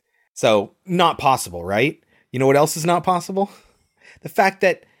 So, not possible, right? You know what else is not possible? The fact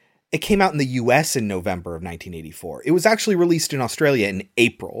that it came out in the US in November of 1984. It was actually released in Australia in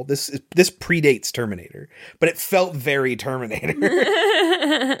April. This predates Terminator, but it felt very Terminator.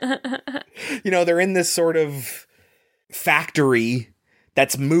 You know, they're in this sort of factory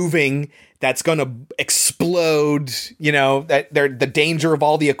that's moving, that's going to explode, that the danger of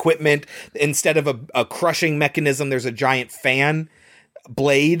all the equipment. Instead of a crushing mechanism, there's a giant fan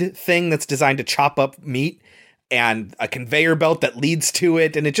blade thing that's designed to chop up meat, and a conveyor belt that leads to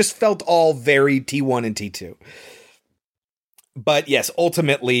it. And it just felt all very T1 and T2. But yes,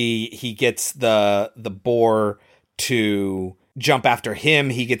 ultimately he gets the boar to jump after him.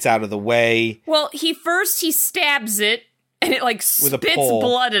 He gets out of the way. Well, he stabs it, and it like spits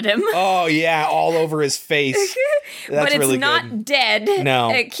blood at him. Oh yeah, all over his face. That's but it's really not good. dead.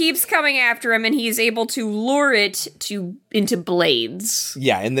 No, it keeps coming after him, and he's able to lure it into blades.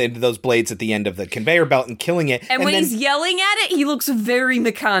 Yeah, and those blades at the end of the conveyor belt and killing it. And when he's yelling at it, he looks very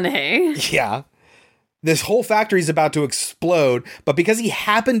McConaughey. Yeah, this whole factory is about to explode, but because he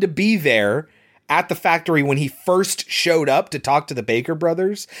happened to be there at the factory when he first showed up to talk to the Baker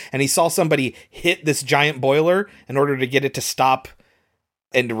brothers, and he saw somebody hit this giant boiler in order to get it to stop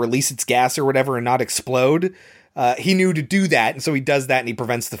and to release its gas or whatever and not explode, he knew to do that, and so he does that, and he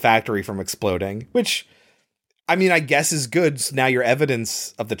prevents the factory from exploding, which, I mean, I guess is good. So now your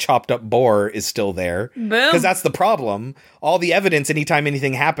evidence of the chopped up boar is still there. Because that's the problem. All the evidence, anytime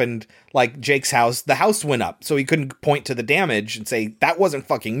anything happened, like Jake's house, the house went up, so he couldn't point to the damage and say, that wasn't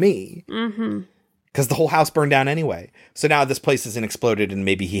fucking me. Mm-hmm. Because the whole house burned down anyway. So now this place isn't exploded, and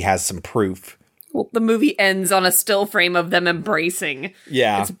maybe he has some proof. Well, the movie ends on a still frame of them embracing.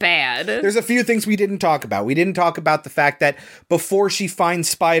 Yeah. It's bad. There's a few things we didn't talk about. We didn't talk about the fact that before she finds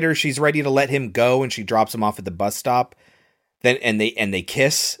Spider, she's ready to let him go, and she drops him off at the bus stop. Then and they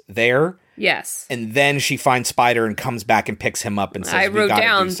kiss there. Yes. And then she finds Spider and comes back and picks him up and says, I wrote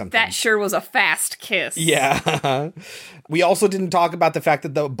down, do something. That sure was a fast kiss. Yeah. We also didn't talk about the fact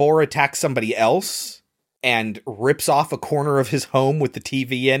that the boar attacks somebody else and rips off a corner of his home with the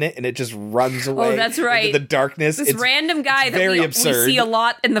TV in it, and it just runs away. Oh, that's right. Into the darkness. This random guy that we see a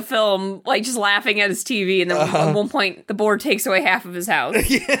lot in the film, like just laughing at his TV, and then at one point the boar takes away half of his house.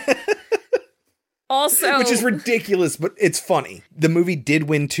 Yeah. Also, which is ridiculous, but it's funny. The movie did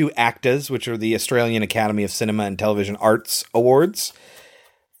win 2 ACTAs, which are the Australian Academy of Cinema and Television Arts Awards,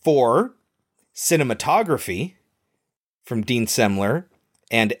 for cinematography from Dean Semler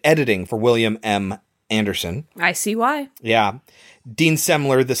and editing for William M. Anderson. I see why. Yeah. Dean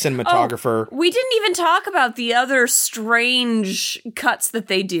Semler, the cinematographer. Oh, we didn't even talk about the other strange cuts that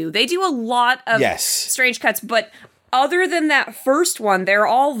they do. They do a lot of strange cuts, but other than that first one, they're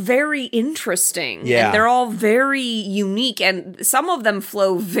all very interesting. Yeah. And they're all very unique, and some of them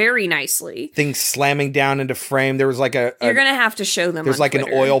flow very nicely. Things slamming down into frame. There was like You're going to have to show them. There's like Twitter.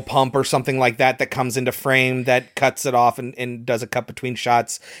 An oil pump or something like that comes into frame that cuts it off and does a cut between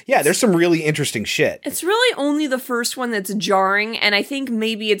shots. Yeah, there's some really interesting shit. It's really only the first one that's jarring, and I think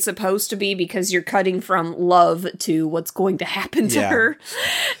maybe it's supposed to be because you're cutting from love to what's going to happen to her.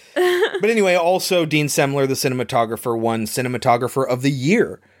 But anyway, also Dean Semler, the cinematographer, won Cinematographer of the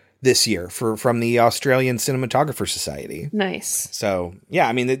Year this year from the Australian Cinematographer Society. Nice. So, yeah,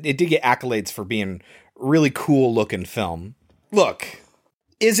 I mean, it did get accolades for being really cool looking film. Look,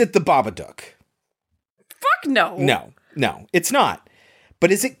 is it the Babadook? Fuck no. No, it's not.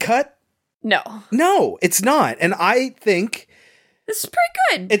 But is it cut? No, it's not. And I think this is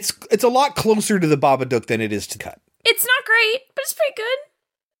pretty good. It's a lot closer to the Babadook than it is to cut. It's not great, but it's pretty good.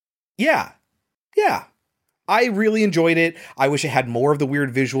 Yeah. I really enjoyed it. I wish it had more of the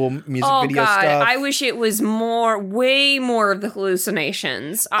weird visual music video stuff. I wish it was way more of the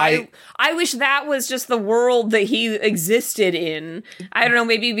hallucinations. I wish that was just the world that he existed in. I don't know,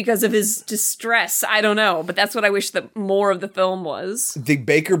 maybe because of his distress. I don't know, but that's what I wish that more of the film was. The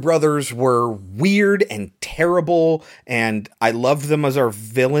Baker brothers were weird and terrible, and I loved them as our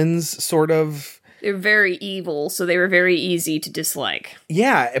villains, sort of. They're very evil, so they were very easy to dislike.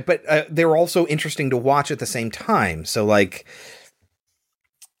 Yeah, but they were also interesting to watch at the same time. So, like,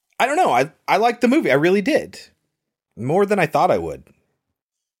 I don't know. I liked the movie. I really did. More than I thought I would.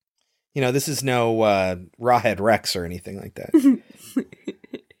 You know, this is no Rawhead Rex or anything like that.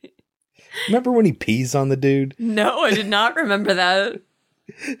 Remember when he pees on the dude? No, I did not remember that.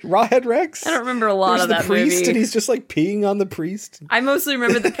 Rawhead Rex? I don't remember a lot of that movie. There's the priest, and he's just like peeing on the priest. I mostly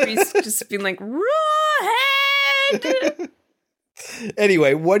remember the priest just being like, Rawhead!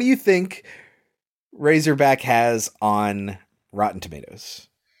 Anyway, what do you think Razorback has on Rotten Tomatoes?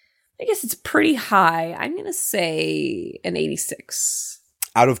 I guess it's pretty high. I'm going to say an 86.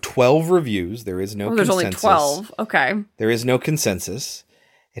 Out of 12 reviews, there is no consensus. There's only 12. Okay. There is no consensus.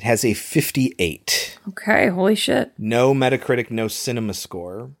 It has a 58. Okay, holy shit. No Metacritic, no Cinema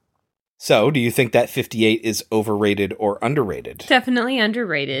Score. So, do you think that 58 is overrated or underrated? Definitely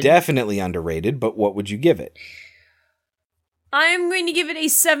underrated. Definitely underrated, but what would you give it? I'm going to give it a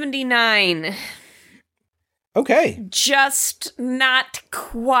 79. Okay. Just not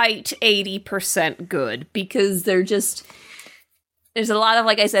quite 80% good, because there's a lot of,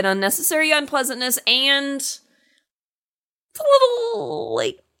 like I said, unnecessary unpleasantness, and it's a little,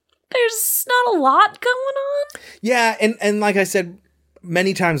 like, there's not a lot going on. Yeah, and like I said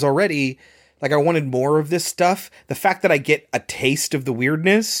many times already, like, I wanted more of this stuff. The fact that I get a taste of the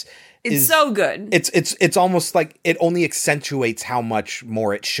weirdness is so good. It's almost like it only accentuates how much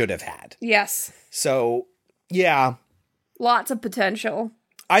more it should have had. Yes. So, yeah. Lots of potential.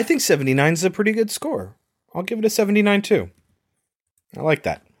 I think 79 is a pretty good score. I'll give it a 79 too. I like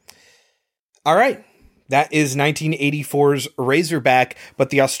that. All right. That is 1984's Razorback, but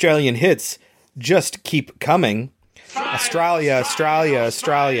the Australian hits just keep coming. Australia, Australia,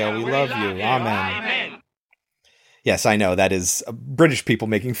 Australia, we love you. Amen. Yes, I know, that is British people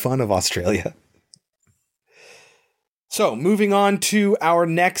making fun of Australia. So, moving on to our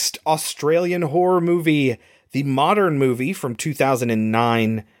next Australian horror movie, the modern movie from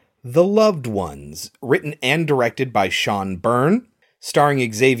 2009, The Loved Ones, written and directed by Sean Byrne,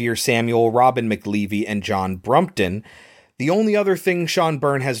 starring Xavier Samuel, Robin McLeavy, and John Brumpton. The only other thing Sean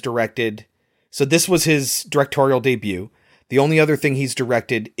Byrne has directed, so this was his directorial debut, the only other thing he's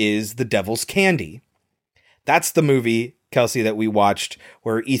directed is The Devil's Candy. That's the movie, Kelsey, that we watched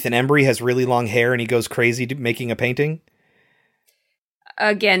where Ethan Embry has really long hair and he goes crazy making a painting.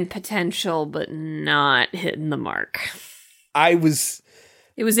 Again, potential, but not hitting the mark. It was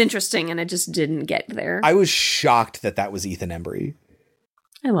interesting and it just didn't get there. I was shocked that was Ethan Embry.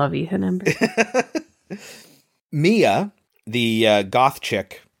 I love Ethan Embry. Mia, the goth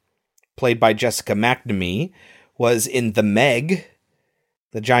chick, played by Jessica McNamee, was in The Meg,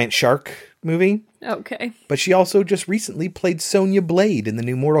 the giant shark movie. Okay. But she also just recently played Sonya Blade in the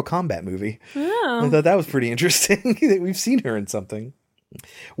new Mortal Kombat movie. Oh. I thought that was pretty interesting that we've seen her in something.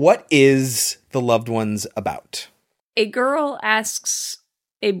 What is The Loved Ones about? A girl asks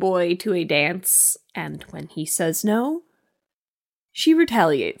a boy to a dance, and when he says no, she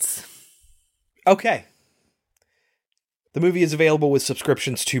retaliates. Okay. The movie is available with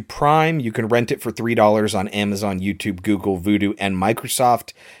subscriptions to Prime. You can rent it for $3 on Amazon, YouTube, Google, Vudu, and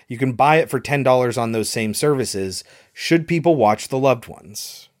Microsoft. You can buy it for $10 on those same services, should people watch The Loved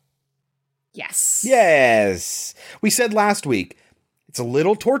Ones. Yes. Yes. We said last week, it's a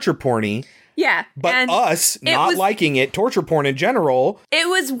little torture porny. Yeah. But us not liking it, torture porn in general. It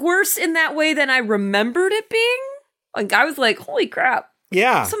was worse in that way than I remembered it being. Like, I was like, holy crap.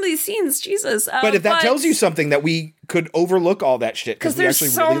 Yeah. Some of these scenes, Jesus. But if that tells you something, that we could overlook all that shit because there's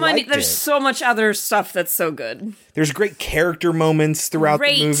so many, there's so much other stuff that's so good. There's great character moments throughout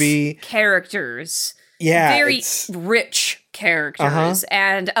the movie. Characters. Yeah. Very rich characters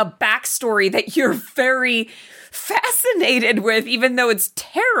and a backstory that you're very fascinated with, even though it's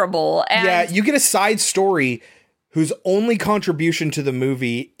terrible. And yeah, you get a side story whose only contribution to the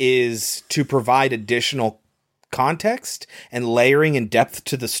movie is to provide additional context and layering and depth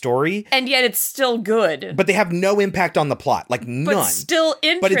to the story. And yet it's still good. But they have no impact on the plot. Like, none. But still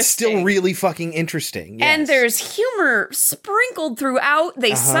interesting. But it's still really fucking interesting. Yes. And there's humor sprinkled throughout.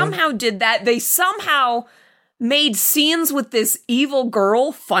 They somehow did that. They somehow made scenes with this evil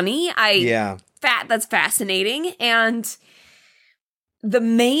girl funny. That's fascinating. And the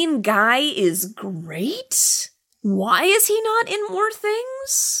main guy is great. Why is he not in more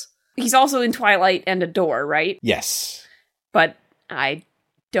things? He's also in Twilight and Adore, right? Yes. But I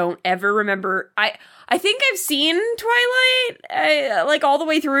don't ever remember. I think I've seen Twilight, like all the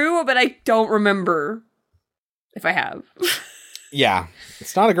way through, but I don't remember if I have. Yeah.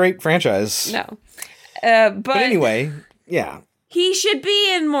 It's not a great franchise. No. But anyway, yeah. He should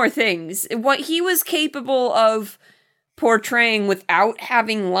be in more things. What he was capable of portraying without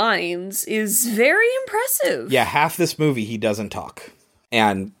having lines is very impressive. Yeah, half this movie he doesn't talk.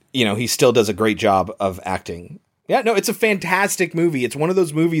 And he still does a great job of acting. Yeah, no, it's a fantastic movie. It's one of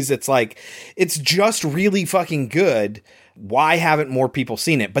those movies that's like, it's just really fucking good. Why haven't more people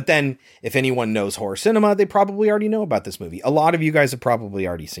seen it? But then, if anyone knows horror cinema, they probably already know about this movie. A lot of you guys have probably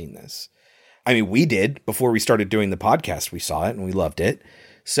already seen this. I mean, we did. Before we started doing the podcast, we saw it and we loved it.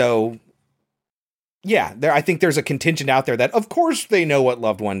 So, yeah, I think there's a contingent out there that, of course, they know what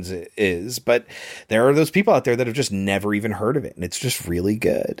Loved Ones is, but there are those people out there that have just never even heard of it, and it's just really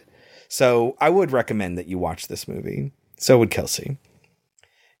good. So I would recommend that you watch this movie. So would Kelsey.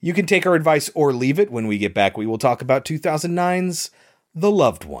 You can take our advice or leave it. When we get back, we will talk about 2009's The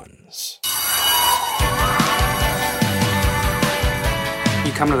Loved Ones.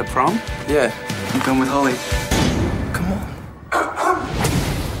 You coming to the prom? Yeah, I'm going with Holly. Come on.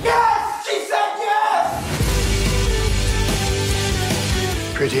 Yes! She said yes!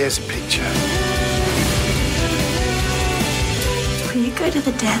 pretty as a picture. Will you go to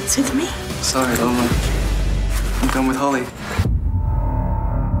the dance with me? Sorry, Lola. I'm going with Holly.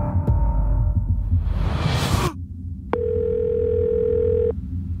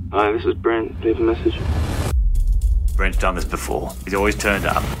 Hi, this is Brent. Leave a message. Brent's done this before. He's always turned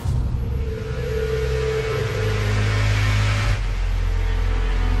up.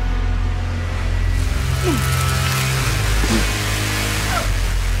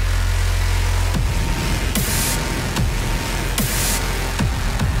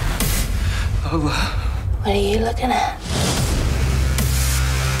 Lola. What are you looking at?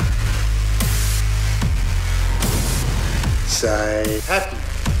 Say happy.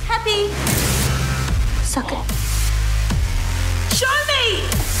 Happy. Suck it. Show me!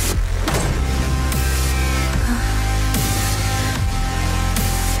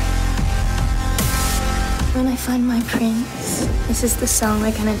 When I find my prince, this is the song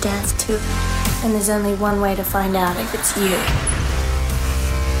we're gonna dance to. And there's only one way to find out if it's you.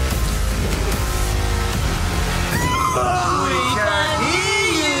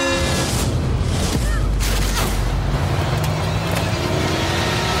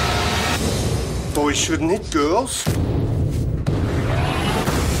 Boys shouldn't hit girls.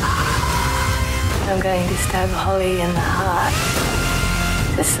 I'm going to stab Holly in the heart,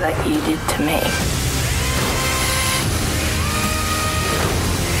 just like you did to me.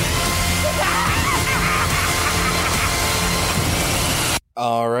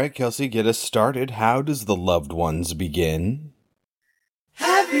 All right, Kelsey, get us started. How does The Loved Ones begin?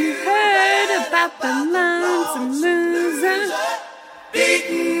 Have you heard about the Lonesome Loser?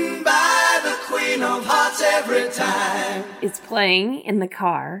 Beaten by the Queen of Hearts every time. It's playing in the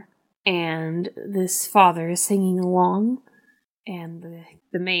car, and this father is singing along, and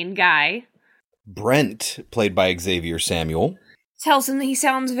the main guy, Brent, played by Xavier Samuel, tells him that he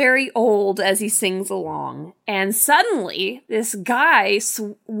sounds very old as he sings along. And suddenly, this guy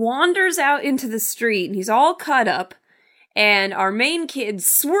wanders out into the street, and he's all cut up, and our main kid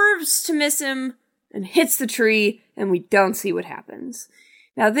swerves to miss him and hits the tree, and we don't see what happens.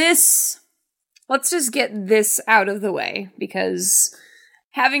 Now let's just get this out of the way, because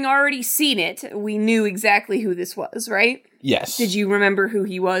having already seen it, we knew exactly who this was, right? Yes. Did you remember who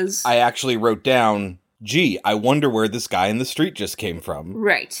he was? I actually wrote down, gee, I wonder where this guy in the street just came from.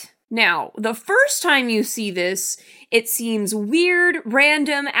 Right. Now, the first time you see this, it seems weird,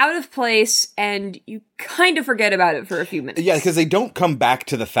 random, out of place, and you kind of forget about it for a few minutes. Yeah, because they don't come back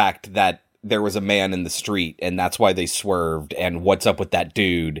to the fact that there was a man in the street, and that's why they swerved, and what's up with that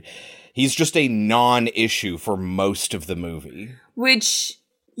dude. He's just a non-issue for most of the movie. Which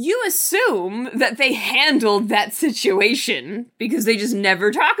you assume that they handled that situation, because they just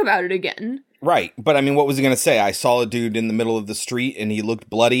never talk about it again. Right, but I mean, what was he going to say? I saw a dude in the middle of the street, and he looked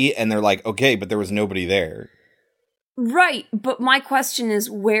bloody, and they're like, okay, but there was nobody there. Right, but my question is,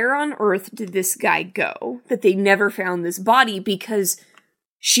 where on earth did this guy go that they never found this body? Because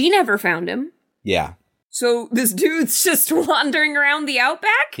she never found him. Yeah. So this dude's just wandering around the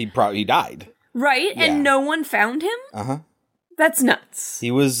outback? He died. Right, Yeah. and no one found him? Uh-huh. That's nuts.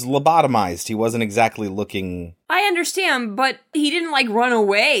 He was lobotomized. He wasn't exactly looking... I understand, but he didn't, run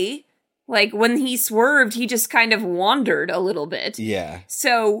away. When he swerved, he just kind of wandered a little bit. Yeah.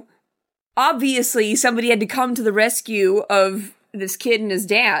 So, obviously, somebody had to come to the rescue of this kid and his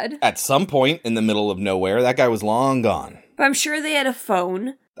dad. At some point in the middle of nowhere, that guy was long gone. But I'm sure they had a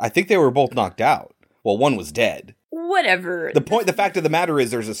phone. I think they were both knocked out. Well, one was dead. Whatever. The fact of the matter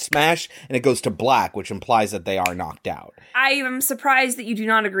is there's a smash and it goes to black, which implies that they are knocked out. I am surprised that you do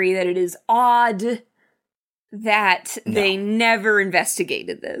not agree that it is odd that they never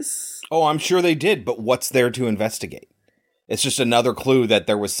investigated this. Oh, I'm sure they did, but what's there to investigate? It's just another clue that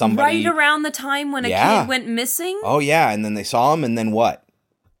there was somebody... Right around the time when a kid went missing? Oh, yeah, and then they saw him, and then what?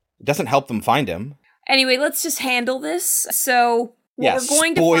 It doesn't help them find him. Anyway, let's just handle this. So, what we're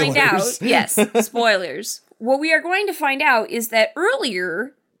going spoilers. to find out... Yes, spoilers. What we are going to find out is that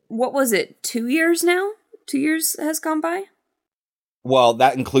earlier, what was it, 2 years now? 2 years has gone by? Well,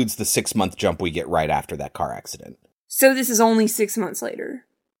 that includes the 6-month jump we get right after that car accident. So this is only 6 months later.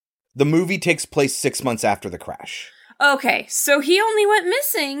 The movie takes place 6 months after the crash. Okay, so he only went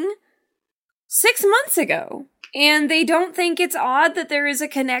missing 6 months ago. And they don't think it's odd that there is a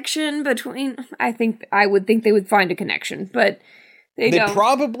connection between... I would think they would find a connection, but they don't. They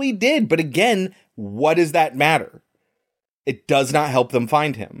probably did, but again, what does that matter? It does not help them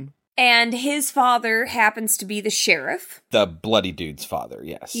find him. And his father happens to be the sheriff. The bloody dude's father,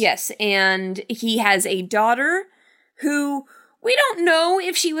 yes. Yes, and he has a daughter who... We don't know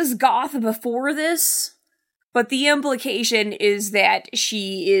if she was goth before this, But the implication is that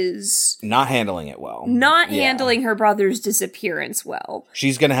she is not handling it well. Not handling her brother's disappearance well.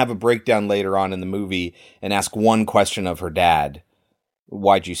 She's going to have a breakdown later on in the movie and ask one question of her dad.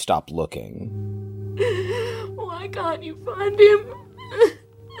 Why'd you stop looking? Why can't you find him?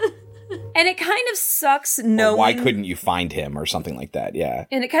 And it kind of sucks knowing... Or why couldn't you find him or something like that, yeah.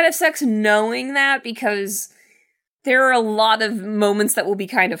 And it kind of sucks knowing that because there are a lot of moments that will be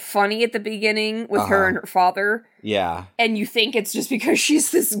kind of funny at the beginning with her and her father. Yeah. And you think it's just because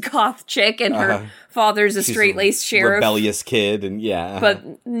she's this goth chick and her father's a straight-laced sheriff. Rebellious kid, and yeah. But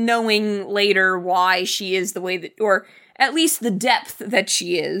knowing later why she is the way that... Or at least the depth that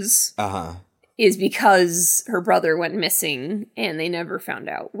she is... is because her brother went missing and they never found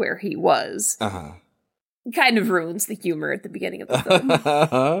out where he was. Kind of ruins the humor at the beginning of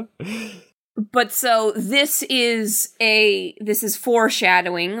the film. But so this is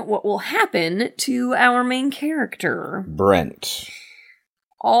foreshadowing what will happen to our main character, Brent.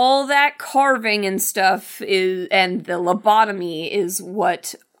 All that carving and stuff and the lobotomy is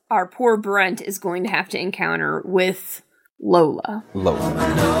what our poor Brent is going to have to encounter with Lola.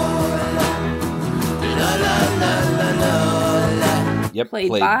 Yep, played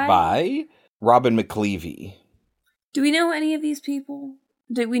by Robin McLeavy. Do we know any of these people?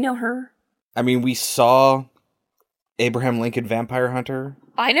 Did we know her? I mean, we saw Abraham Lincoln Vampire Hunter.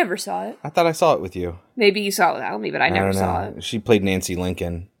 I never saw it. I thought I saw it with you. Maybe you saw it without me, but I never saw it. She played Nancy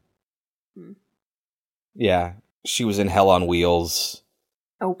Lincoln. Yeah, she was in Hell on Wheels.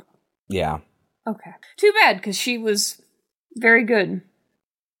 Oh. Yeah. Okay. Too bad, because she was very good.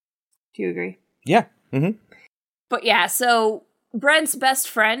 Do you agree? Yeah. Mm-hmm. But yeah, so Brent's best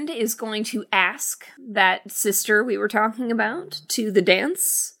friend is going to ask that sister we were talking about to the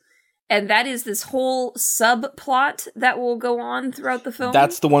dance. And that is this whole subplot that will go on throughout the film.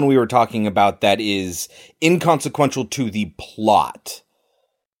 That's the one we were talking about that is inconsequential to the plot.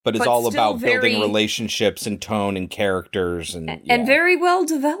 But it's all about building relationships and tone and characters. And very well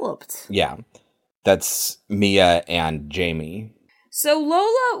developed. Yeah. That's Mia and Jamie. So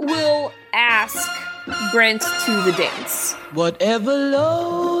Lola will ask Brent to the dance. Whatever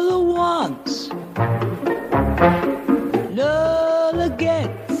Lola wants, Lola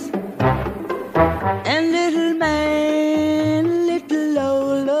gets. And little man, little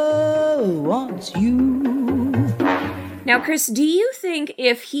Lola wants you. Now, Chris, do you think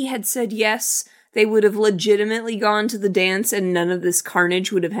if he had said yes, they would have legitimately gone to the dance and none of this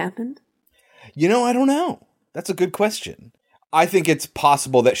carnage would have happened? You know, I don't know. That's a good question. I think it's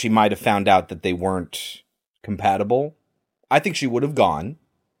possible that she might have found out that they weren't compatible. I think she would have gone.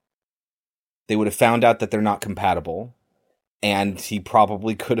 They would have found out that they're not compatible. And he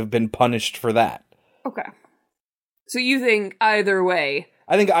probably could have been punished for that. Okay. So you think either way...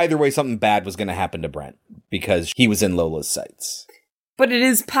 I think either way something bad was going to happen to Brent. Because he was in Lola's sights. But it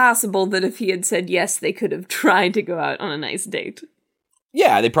is possible that if he had said yes, they could have tried to go out on a nice date.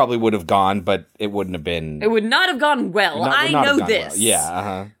 Yeah, they probably would have gone, but it wouldn't have been... It would not have gone well. I know this. Well.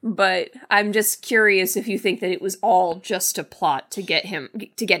 Yeah, But I'm just curious if you think that it was all just a plot to get him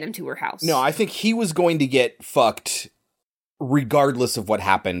to her house. No, I think he was going to get fucked regardless of what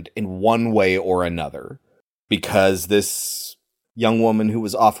happened in one way or another. Because this young woman who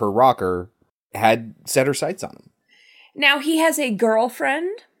was off her rocker had set her sights on him. Now, he has a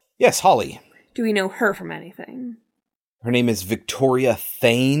girlfriend? Yes, Holly. Do we know her from anything? Her name is Victoria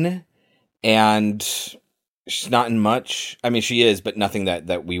Thane, and she's not in much. I mean, she is, but nothing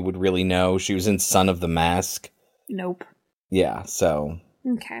that we would really know. She was in Son of the Mask. Nope. Yeah, so...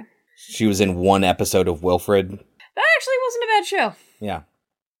 Okay. She was in one episode of Wilfred. That actually wasn't a bad show. Yeah.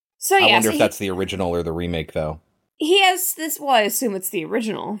 So yeah, I wonder if that's the original or the remake, though. He has this... Well, I assume it's the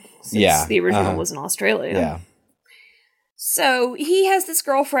original. Since the original was in Australia. Yeah. So he has this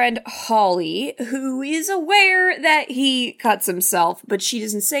girlfriend, Holly, who is aware that he cuts himself, but she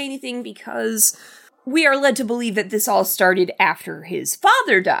doesn't say anything because we are led to believe that this all started after his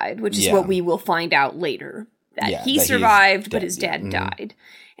father died, which is what we will find out later. That he survived, but his dad died.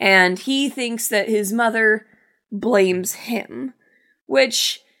 And he thinks that his mother blames him,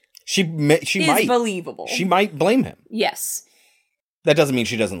 which she is might. Believable. She might blame him. Yes. That doesn't mean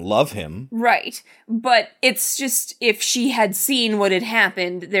she doesn't love him. Right. But it's just, if she had seen what had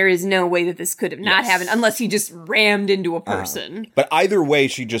happened, there is no way that this could have not happened, unless he just rammed into a person. But either way,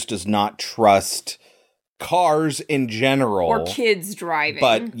 she just does not trust cars in general. Or kids driving.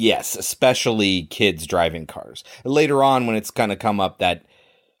 But yes, especially kids driving cars. Later on, when it's going to come up that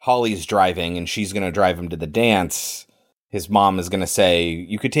Holly's driving and she's going to drive him to the dance... His mom is going to say,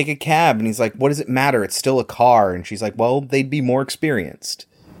 you could take a cab. And he's like, what does it matter? It's still a car. And she's like, well, they'd be more experienced.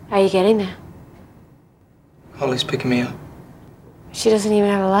 How are you getting there? Holly's picking me up. She doesn't even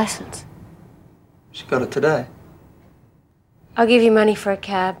have a license. She got it today. I'll give you money for a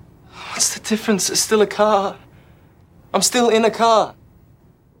cab. What's the difference? It's still a car. I'm still in a car.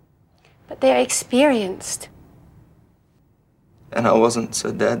 But they're experienced. And I wasn't,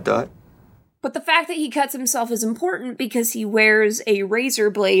 so Dad died. But the fact that he cuts himself is important because he wears a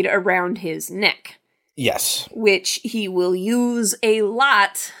razor blade around his neck. Yes. Which he will use a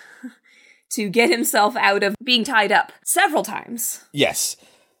lot to get himself out of being tied up several times. Yes.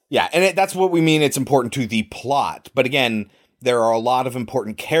 Yeah, and that's what we mean. It's important to the plot. But again, there are a lot of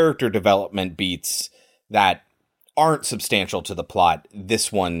important character development beats that aren't substantial to the plot. This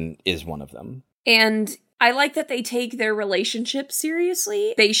one is one of them. And I like that they take their relationship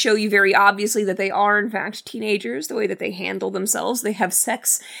seriously. They show you very obviously that they are, in fact, teenagers, the way that they handle themselves. They have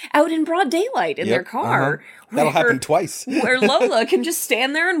sex out in broad daylight in their car. That'll happen twice. Where Lola can just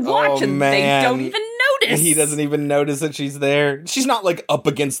stand there and watch, and they don't even notice. He doesn't even notice that she's there. She's not, like, up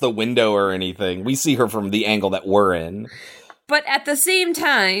against the window or anything. We see her from the angle that we're in. But at the same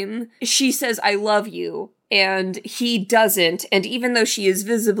time, she says, I love you. And he doesn't. And even though she is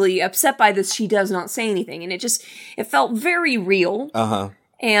visibly upset by this, she does not say anything. And it felt very real. Uh-huh.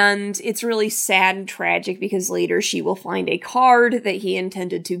 And it's really sad and tragic because later she will find a card that he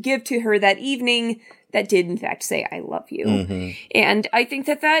intended to give to her that evening that did in fact say, I love you. Mm-hmm. And I think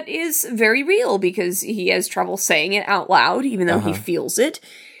that is very real because he has trouble saying it out loud, even though he feels it.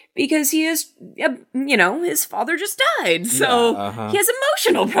 Because he is, his father just died. So he has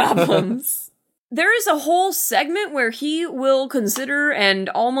emotional problems. There is a whole segment where he will consider and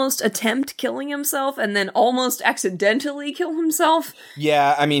almost attempt killing himself and then almost accidentally kill himself.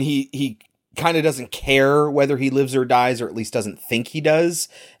 Yeah, I mean, he kind of doesn't care whether he lives or dies, or at least doesn't think he does.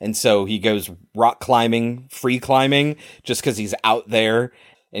 And so he goes rock climbing, free climbing, just because he's out there.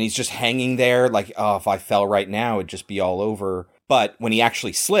 And he's just hanging there like, oh, if I fell right now, it'd just be all over. But when he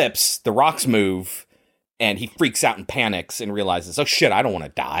actually slips, the rocks move, and he freaks out and panics and realizes, oh shit, I don't want to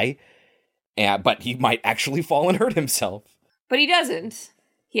die. But he might actually fall and hurt himself. But he doesn't.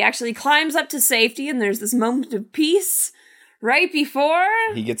 He actually climbs up to safety, and there's this moment of peace right before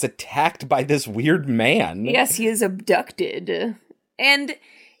he gets attacked by this weird man. Yes, he is abducted. And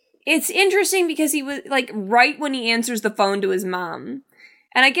it's interesting because he was, like, right when he answers the phone to his mom.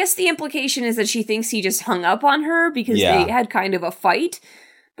 And I guess the implication is that she thinks he just hung up on her because they had kind of a fight.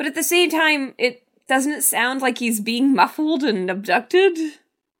 But at the same time, doesn't it sound like he's being muffled and abducted?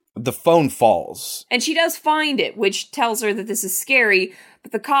 The phone falls. And she does find it, which tells her that this is scary,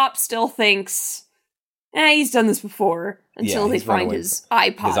 but the cop still thinks, he's done this before, until they find his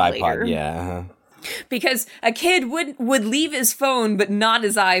iPod later. Yeah. Because a kid would leave his phone, but not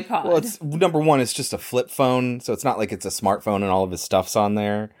his iPod. Well, number one, it's just a flip phone, so it's not like it's a smartphone and all of his stuff's on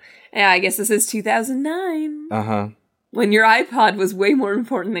there. Yeah, I guess this is 2009. Uh-huh. When your iPod was way more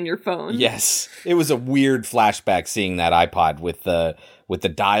important than your phone. Yes. It was a weird flashback seeing that iPod with the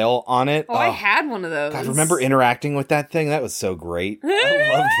dial on it. Oh, I had one of those. God, remember interacting with that thing? That was so great.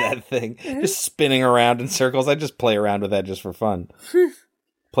 I loved that thing. Just spinning around in circles. I just play around with that just for fun.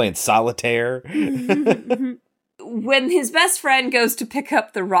 Playing solitaire. When his best friend goes to pick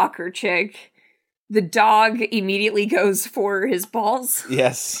up the rocker chick, the dog immediately goes for his balls.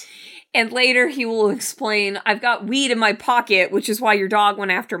 Yes. And later he will explain, I've got weed in my pocket, which is why your dog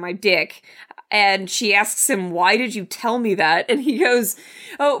went after my dick. And she asks him, why did you tell me that? And he goes,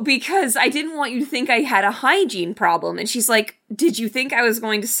 oh, because I didn't want you to think I had a hygiene problem. And she's like, did you think I was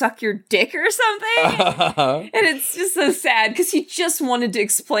going to suck your dick or something? And it's just so sad because he just wanted to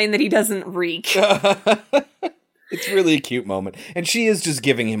explain that he doesn't reek. It's really a cute moment. And she is just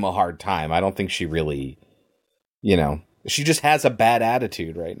giving him a hard time. I don't think she really, she just has a bad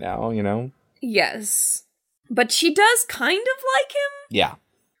attitude right now, Yes. But she does kind of like him. Yeah.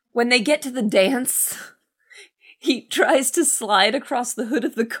 When they get to the dance, he tries to slide across the hood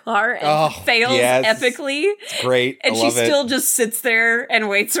of the car and fails epically. It's great. And she still just sits there and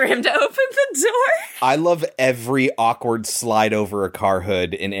waits for him to open the door. I love every awkward slide over a car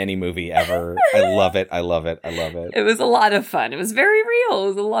hood in any movie ever. I love it. I love it. I love it. It was a lot of fun. It was very real. It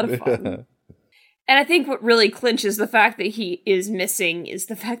was a lot of fun. And I think what really clinches the fact that he is missing is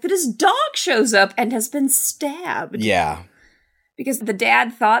the fact that his dog shows up and has been stabbed. Yeah. Because the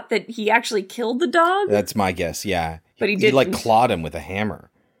dad thought that he actually killed the dog? That's my guess, yeah. But he didn't. He, clawed him with a hammer.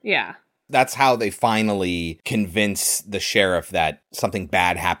 Yeah. That's how they finally convince the sheriff that something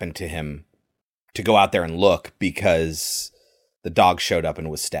bad happened to him to go out there and look because the dog showed up and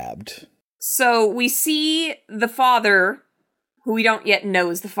was stabbed. So we see the father who we don't yet know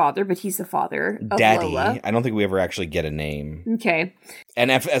is the father, but he's the father of Daddy. Lola. I don't think we ever actually get a name. Okay.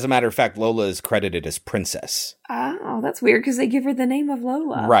 And as a matter of fact, Lola is credited as Princess. Oh, that's weird because they give her the name of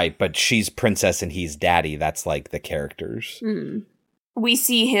Lola. Right, but she's Princess and he's Daddy. That's like the characters. We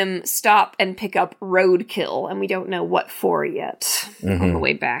see him stop and pick up roadkill, and we don't know what for yet on the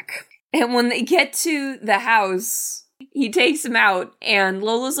way back. And when they get to the house, he takes him out, and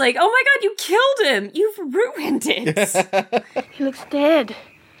Lola's like, oh my god, you killed him! You've ruined it! He looks dead.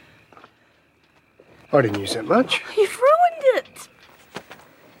 I didn't use that much. You've ruined it!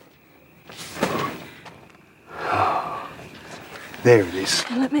 There it is.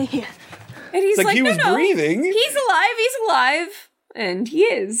 Let me hear. And he's like like, he was breathing. He's alive. And he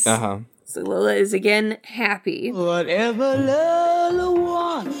is. Uh-huh. So Lola is again happy. Whatever Lola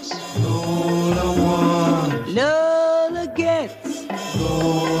wants, Lola gets.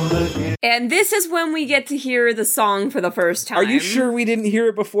 And this is when we get to hear the song for the first time. Are you sure we didn't hear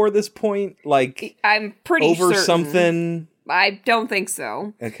it before this point? Like, I'm pretty over certain. something? I don't think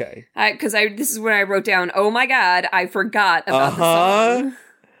so. Okay. Because this is when I wrote down, oh my god, I forgot about the song.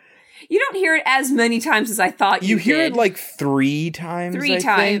 You don't hear it as many times as I thought you did. You hear it like 3 times, Three I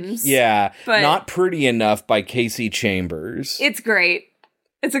times. think. Yeah. But Not Pretty Enough by Casey Chambers. It's great.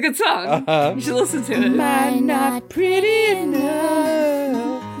 It's a good song. You should listen to it. Am I not pretty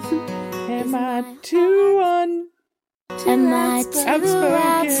enough? Am I too outspoken?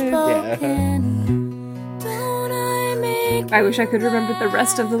 I wish I could remember the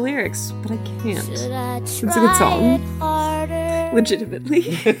rest of the lyrics, but I can't. It's a good song.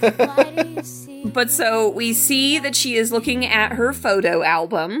 Legitimately. But so we see that she is looking at her photo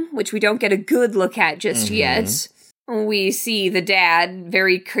album, which we don't get a good look at just yet. We see the dad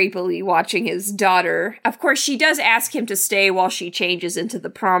very creepily watching his daughter. Of course, she does ask him to stay while she changes into the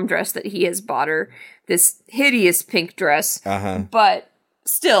prom dress that he has bought her. This hideous pink dress. But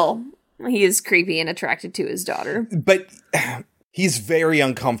still, he is creepy and attracted to his daughter. But he's very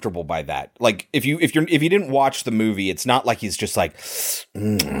uncomfortable by that. Like, if you didn't watch the movie, it's not like he's just like,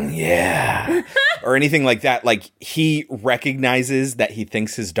 yeah, or anything like that. Like, he recognizes that he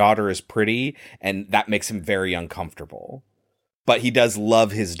thinks his daughter is pretty, and that makes him very uncomfortable. But he does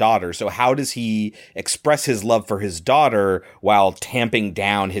love his daughter. So how does he express his love for his daughter while tamping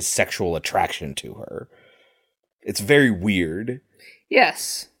down his sexual attraction to her? It's very weird.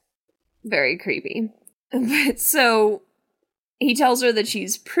 Yes. Very creepy. But so he tells her that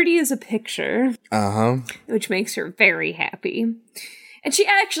she's pretty as a picture. Which makes her very happy. And she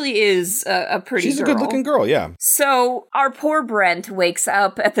actually is a pretty girl. She's a good-looking girl, yeah. So our poor Brent wakes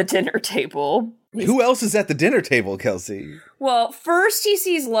up at the dinner table. Who else is at the dinner table, Kelsey? Well, first he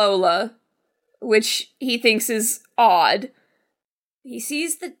sees Lola, which he thinks is odd. He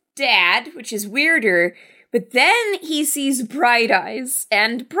sees the dad, which is weirder. But then he sees Bright Eyes,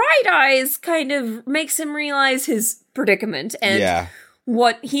 and Bright Eyes kind of makes him realize his predicament and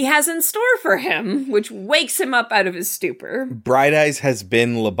what he has in store for him, which wakes him up out of his stupor. Bright Eyes has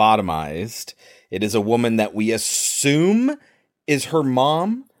been lobotomized. It is a woman that we assume is her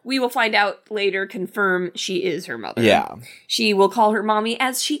mom. We will find out later, confirm she is her mother. Yeah. She will call her mommy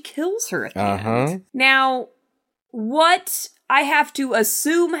as she kills her at the end. Now, what I have to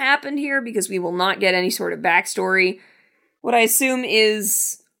assume happened here, because we will not get any sort of backstory. What I assume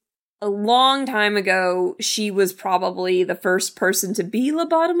is a long time ago, she was probably the first person to be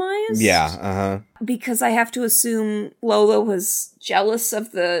lobotomized. Yeah, Because I have to assume Lola was jealous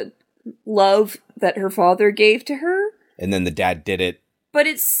of the love that her father gave to her. And then the dad did it. But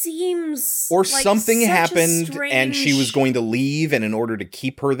it seems or like something such happened and she was going to leave, and in order to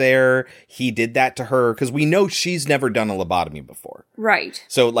keep her there, he did that to her, because we know she's never done a lobotomy before. Right.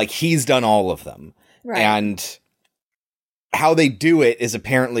 So, like, he's done all of them. Right. And how they do it is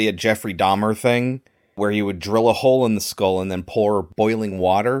apparently a Jeffrey Dahmer thing, where he would drill a hole in the skull and then pour boiling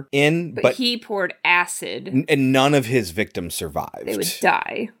water in. But he poured acid. And none of his victims survived. They would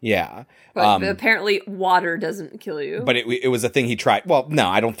die. Yeah. But apparently water doesn't kill you. But it was a thing he tried. Well, no,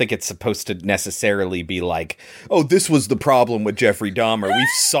 I don't think it's supposed to necessarily be like, oh, this was the problem with Jeffrey Dahmer. We've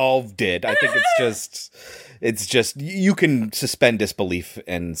solved it. I think it's just, you can suspend disbelief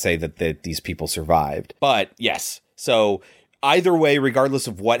and say that these people survived. But yes, so either way, regardless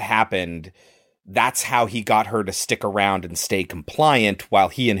of what happened, that's how he got her to stick around and stay compliant while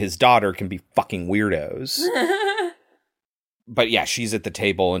he and his daughter can be fucking weirdos. But yeah, she's at the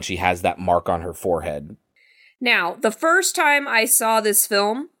table and she has that mark on her forehead. Now, the first time I saw this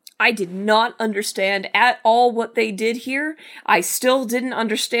film, I did not understand at all what they did here. I still didn't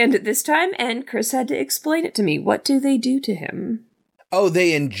understand it this time, and Chris had to explain it to me. What do they do to him? Oh,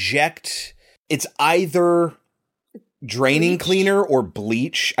 they inject... It's either... draining cleaner or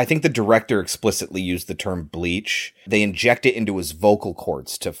bleach. I think the director explicitly used the term bleach. They inject it into his vocal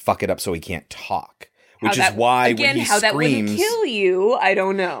cords to fuck it up so he can't talk. Which is why when he how screams, that wouldn't kill you, I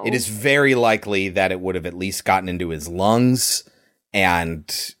don't know. It is very likely that it would have at least gotten into his lungs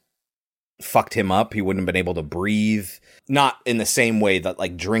and fucked him up. He wouldn't have been able to breathe. Not in the same way that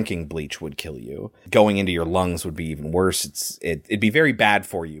like drinking bleach would kill you. Going into your lungs would be even worse. It'd be very bad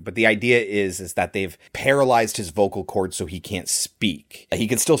for you. But the idea is that they've paralyzed his vocal cords so he can't speak. He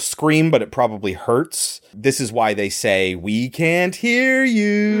can still scream, but it probably hurts. This is why they say, "We can't hear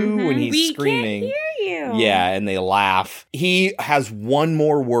you," when he's screaming. We can't hear you. Yeah, and they laugh. He has one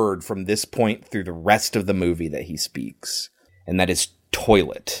more word from this point through the rest of the movie that he speaks, and that is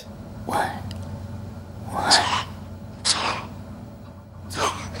toilet. What?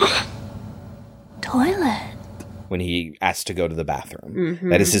 Toilet. When he asks to go to the bathroom.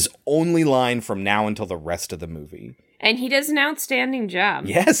 That is his only line from now until the rest of the movie. And he does an outstanding job.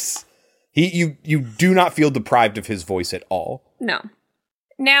 Yes. You do not feel deprived of his voice at all. No.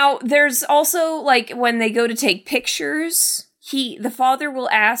 Now, there's also, like, when they go to take pictures, the father will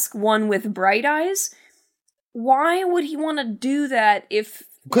ask one with bright eyes, why would he want to do that if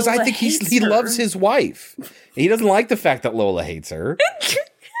Because Lola I think he her? loves his wife. He doesn't like the fact that Lola hates her.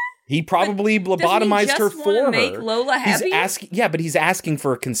 He probably lobotomized her for her. Make Lola happy? But he's asking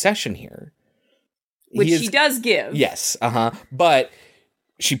for a concession here. Which she does give. Yes, but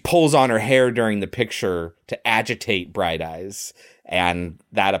she pulls on her hair during the picture to agitate Bright Eyes, and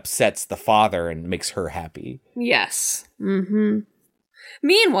that upsets the father and makes her happy. Yes.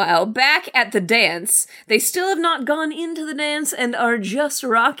 Meanwhile, back at the dance, they still have not gone into the dance and are just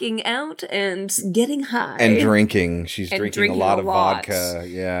rocking out and getting high. And drinking. She's drinking a lot of vodka.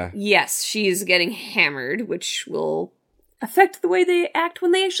 Yeah. Yes, she's getting hammered, which will affect the way they act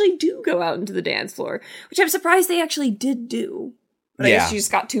when they actually do go out into the dance floor, which I'm surprised they actually did do. But I guess she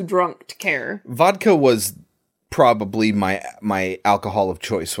just got too drunk to care. Vodka was probably my alcohol of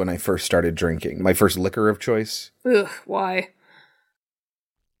choice when I first started drinking. My first liquor of choice. Ugh, why?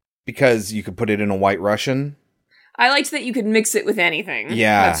 Because you could put it in a White Russian. I liked that you could mix it with anything.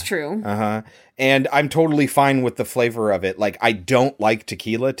 Yeah. That's true. And I'm totally fine with the flavor of it. Like, I don't like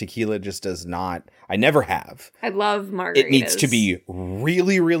tequila. Tequila just does not. I never have. I love margaritas. It needs to be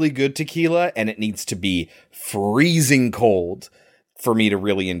really, really good tequila, and it needs to be freezing cold for me to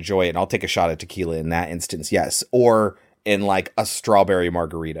really enjoy it. And I'll take a shot at tequila in that instance, yes. Or in, like, a strawberry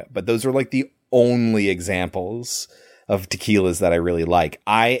margarita. But those are, like, the only examples of tequilas that I really like.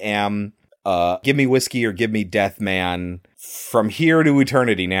 I am give me whiskey or give me death man from here to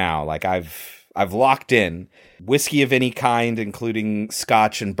eternity now. Like I've locked in whiskey of any kind, including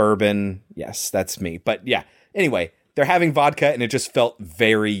scotch and bourbon. Yes, that's me. But yeah, anyway, they're having vodka and it just felt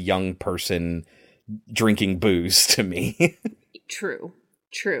very young person drinking booze to me. True.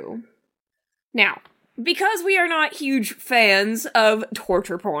 Now, because we are not huge fans of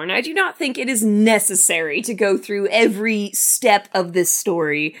torture porn, I do not think it is necessary to go through every step of this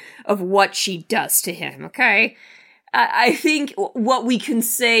story of what she does to him, okay? I think what we can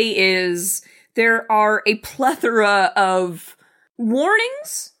say is there are a plethora of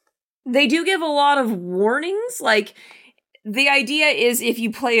warnings. They do give a lot of warnings, like, the idea is if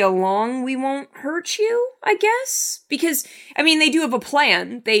you play along, we won't hurt you, I guess? Because, I mean, they do have a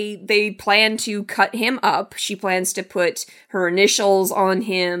plan. They plan to cut him up. She plans to put her initials on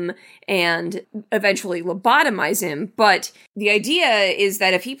him and eventually lobotomize him. But the idea is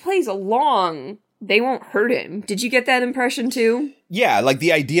that if he plays along, they won't hurt him. Did you get that impression too? Yeah, like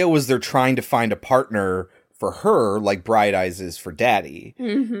the idea was they're trying to find a partner for her, like Bright Eyes is for Daddy,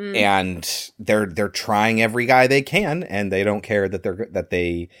 and they're trying every guy they can, and they don't care that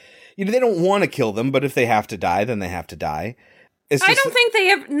they don't want to kill them, but if they have to die, then they have to die. I don't think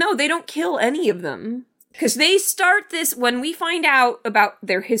they don't kill any of them. Because they start this, when we find out about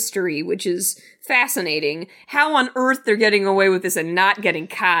their history, which is fascinating, how on earth they're getting away with this and not getting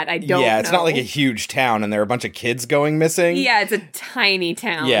caught, I don't know. Yeah, it's not like a huge town and there are a bunch of kids going missing. Yeah, it's a tiny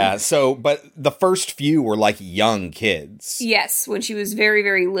town. Yeah, but the first few were like young kids. Yes, when she was very,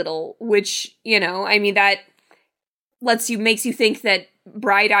 very little, which, I mean, that makes you think that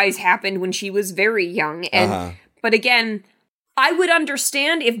Bright Eyes happened when she was very young. And But again, I would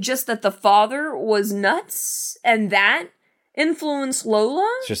understand if just that the father was nuts and that influenced Lola.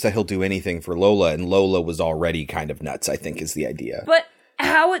 It's just that he'll do anything for Lola, and Lola was already kind of nuts, I think, is the idea. But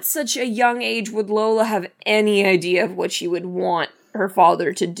how at such a young age would Lola have any idea of what she would want her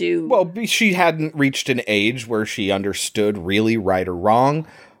father to do? Well, she hadn't reached an age where she understood really right or wrong,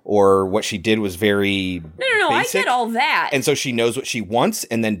 or what she did was very No, basic. I get all that. And so she knows what she wants,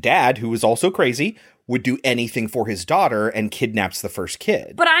 and then Dad, who was also crazy, would do anything for his daughter and kidnaps the first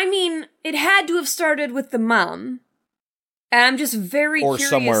kid. But I mean, it had to have started with the mom. And I'm just very curious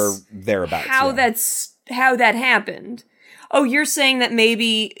somewhere thereabouts. How that happened. Oh, you're saying that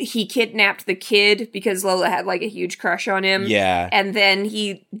maybe he kidnapped the kid because Lola had like a huge crush on him. Yeah. And then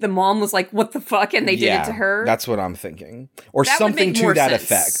the mom was like, what the fuck? And they did it to her. That's what I'm thinking. Or that something to that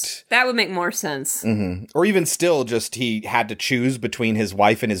effect. That would make more sense. Mm-hmm. Or even still, just he had to choose between his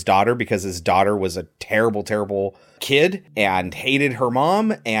wife and his daughter because his daughter was a terrible, terrible kid and hated her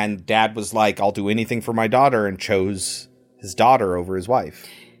mom. And dad was like, I'll do anything for my daughter, and chose his daughter over his wife.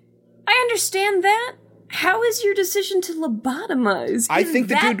 I understand that. How is your decision to lobotomize? I think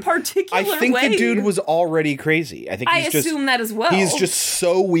the dude was already crazy. I assume that as well. He's just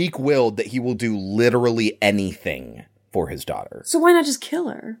so weak-willed that he will do literally anything for his daughter. So why not just kill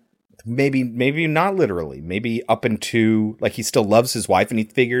her? Maybe not literally. Maybe up into, like, he still loves his wife, and he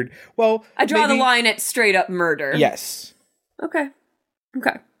figured, well, I draw the line at straight up murder. Yes. Okay.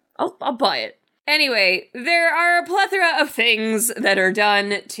 I'll buy it. Anyway, there are a plethora of things that are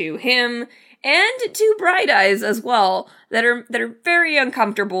done to him and to Bright Eyes as well that are very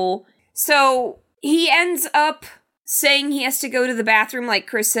uncomfortable. So he ends up saying he has to go to the bathroom. Like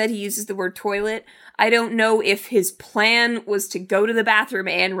Chris said, he uses the word toilet. I don't know if his plan was to go to the bathroom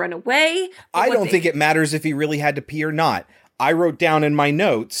and run away. I don't think it matters if he really had to pee or not. I wrote down in my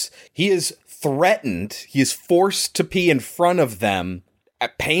notes, he is threatened, he is forced to pee in front of them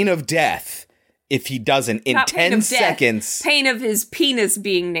at pain of death. If he doesn't in 10 seconds. Pain of his penis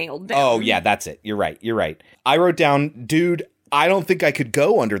being nailed down. Oh, yeah, that's it. You're right. I wrote down, dude, I don't think I could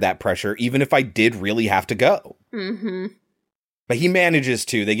go under that pressure, even if I did really have to go. Mm-hmm. But he manages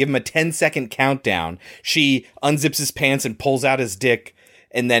to. They give him a 10-second countdown. She unzips his pants and pulls out his dick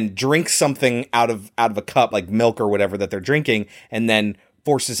and then drinks something out of a cup, like milk or whatever that they're drinking, and then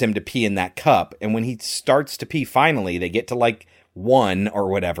forces him to pee in that cup. And when he starts to pee, finally, they get to like 1 or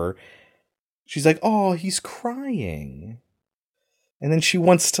whatever. She's like, oh, he's crying. And then she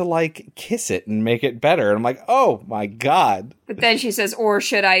wants to, like, kiss it and make it better. And I'm like, oh, my God. But then she says, or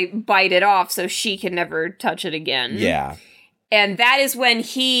should I bite it off so she can never touch it again? Yeah. And that is when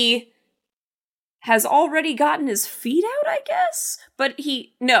he has already gotten his feet out, I guess? But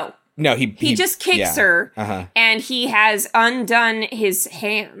he just kicks her, and he has undone his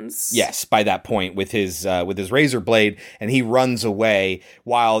hands. Yes, by that point with his razor blade, and he runs away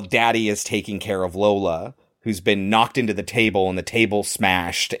while Daddy is taking care of Lola, who's been knocked into the table and the table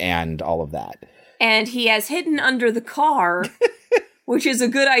smashed and all of that. And he has hidden under the car, which is a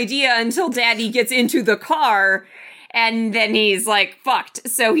good idea until Daddy gets into the car, and then he's like fucked.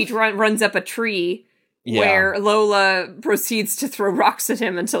 So he runs up a tree. Yeah. Where Lola proceeds to throw rocks at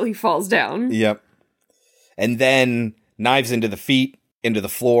him until he falls down. Yep. And then knives into the feet, into the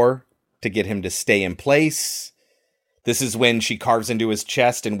floor to get him to stay in place. This is when she carves into his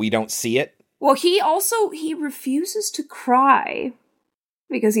chest and we don't see it. Well, he refuses to cry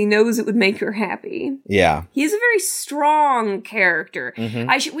because he knows it would make her happy. Yeah. He's a very strong character.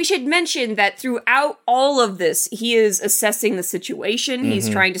 Mm-hmm. We should mention that throughout all of this, he is assessing the situation. Mm-hmm. He's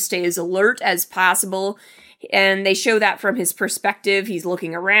trying to stay as alert as possible. And they show that from his perspective. He's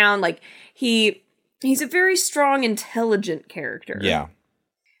looking around. Like, he's a very strong, intelligent character. Yeah.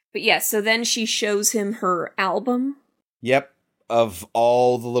 But yeah, so then she shows him her album. Yep. Of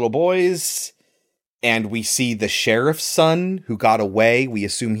all the little boys. And we see the sheriff's son who got away. We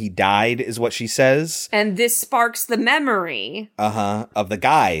assume he died, is what she says. And this sparks the memory. Of the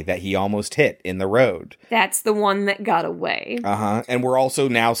guy that he almost hit in the road. That's the one that got away. And we're also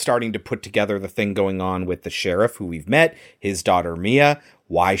now starting to put together the thing going on with the sheriff who we've met, his daughter Mia,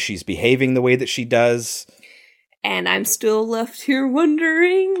 why she's behaving the way that she does. And I'm still left here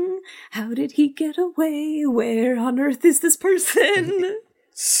wondering, how did he get away? Where on earth is this person?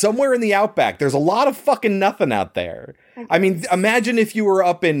 Somewhere in the outback. There's a lot of fucking nothing out there. I mean, imagine if you were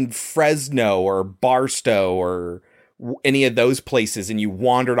up in Fresno or Barstow or any of those places and you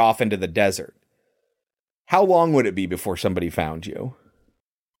wandered off into the desert. How long would it be before somebody found you?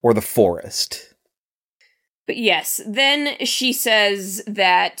 Or the forest? But yes, then she says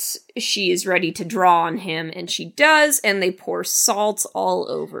that she is ready to draw on him, and she does, and they pour salt all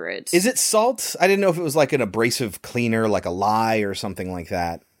over it. Is it salt? I didn't know if it was like an abrasive cleaner, like a lye or something like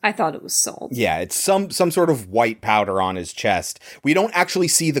that. I thought it was salt. Yeah, it's some sort of white powder on his chest. We don't actually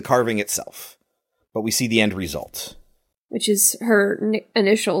see the carving itself, but we see the end result. Which is her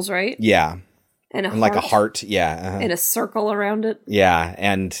initials, right? Yeah. And like a heart, yeah. And a circle around it. Yeah,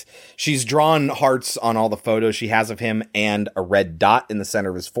 and she's drawn hearts on all the photos she has of him and a red dot in the center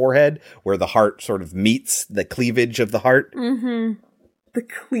of his forehead where the heart sort of meets the cleavage of the heart. Mm-hmm. The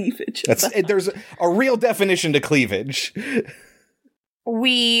cleavage. There's a real definition to cleavage.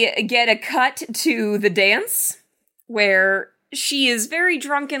 We get a cut to the dance where she is very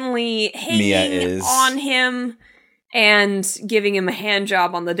drunkenly hanging on him and giving him a hand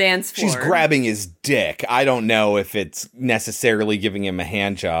job on the dance floor. She's grabbing his dick. I don't know if it's necessarily giving him a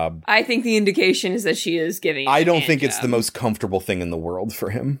hand job. I think the indication is that she is giving him I don't think it's the most comfortable thing in the world for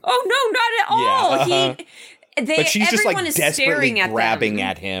him. Oh, no, not at all. Yeah, but she's just like desperately at grabbing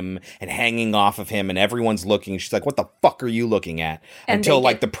at him and hanging off of him, and everyone's looking. She's like, what the fuck are you looking at? Until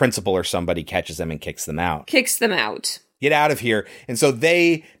like the principal or somebody catches them and kicks them out. Get out of here. And so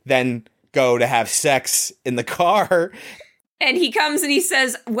they then go to have sex in the car. And he comes and he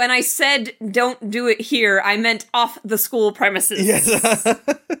says, when I said don't do it here, I meant off the school premises. Yes.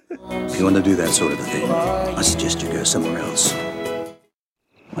 If you want to do that sort of a thing, I suggest you go somewhere else.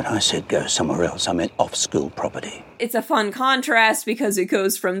 When I said go somewhere else, I meant off school property. It's a fun contrast because it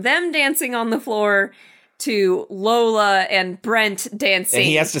goes from them dancing on the floor to Lola and Brent dancing. And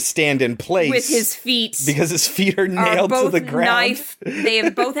he has to stand in place. With his feet. Because his feet are nailed to the ground. They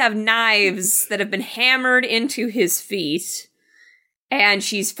both have knives that have been hammered into his feet. And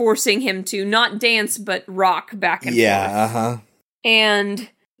she's forcing him to not dance, but rock back and forth. Yeah, And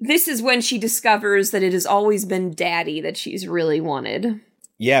this is when she discovers that it has always been Daddy that she's really wanted.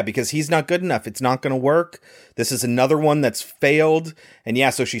 Yeah, because he's not good enough. It's not going to work. This is another one that's failed. And yeah,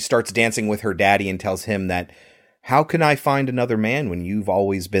 so she starts dancing with her daddy and tells him that, how can I find another man when you've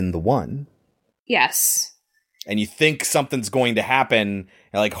always been the one? Yes. And you think something's going to happen,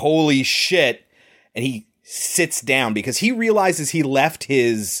 and like, holy shit. And he sits down because he realizes he left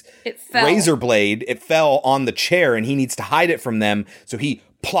his razor blade. It fell on the chair and he needs to hide it from them. So he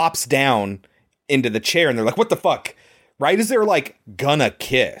plops down into the chair and they're like, what the fuck? Right as they're like gonna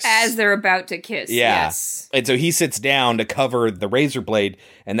kiss. As they're about to kiss, yeah. Yes. And so he sits down to cover the razor blade,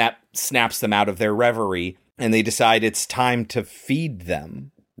 and that snaps them out of their reverie, and they decide it's time to feed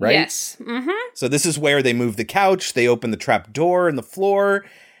them, right? Yes. Mm-hmm. So this is where they move the couch, they open the trap door in the floor,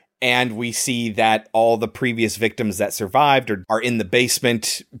 and we see that all the previous victims that survived are in the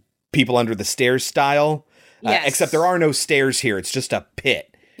basement, people under the stairs style. Yes. Except there are no stairs here, it's just a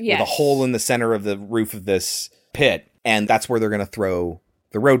pit with a hole in the center of the roof of this pit. And that's where they're going to throw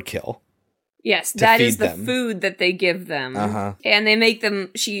the roadkill. Yes, that is the food that they give them. And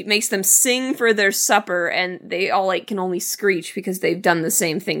she makes them sing for their supper, and they all can only screech because they've done the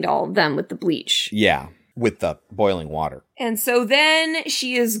same thing to all of them with the bleach. Yeah, with the boiling water. And so then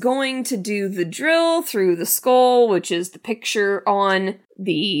she is going to do the drill through the skull, which is the picture on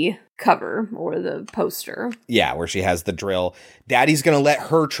the cover or the poster. Yeah, where she has the drill. Daddy's going to let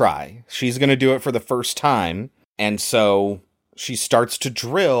her try. She's going to do it for the first time. And so she starts to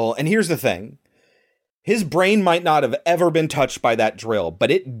drill. And here's the thing. His brain might not have ever been touched by that drill,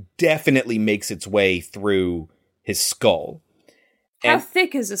 but it definitely makes its way through his skull. How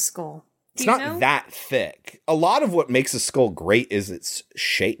thick is a skull? It's not that thick. A lot of what makes a skull great is its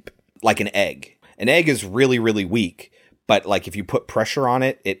shape, like an egg. An egg is really, really weak, but like if you put pressure on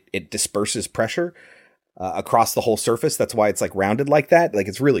it, it disperses pressure across the whole surface. That's why it's like rounded like that. Like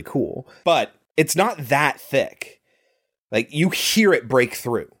it's really cool, but it's not that thick. Like you hear it break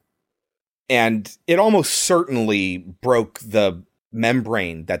through, and it almost certainly broke the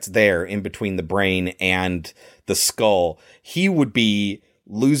membrane that's there in between the brain and the skull. He would be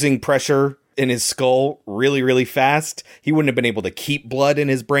losing pressure in his skull really, really fast. He wouldn't have been able to keep blood in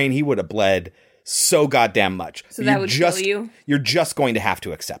his brain. He would have bled so goddamn much. So that would kill you? You're just going to have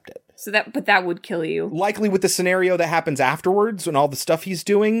to accept it. But that would kill you. Likely with the scenario that happens afterwards and all the stuff he's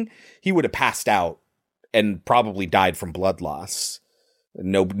doing, he would have passed out and probably died from blood loss.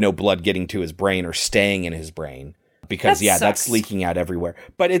 No blood getting to his brain or staying in his brain. Because that's leaking out everywhere.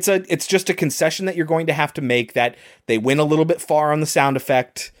 But it's just a concession that you're going to have to make, that they went a little bit far on the sound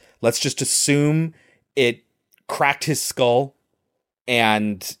effect. Let's just assume it cracked his skull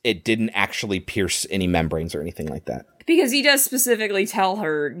and it didn't actually pierce any membranes or anything like that. Because he does specifically tell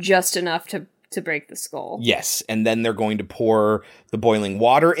her just enough to break the skull. Yes, and then they're going to pour the boiling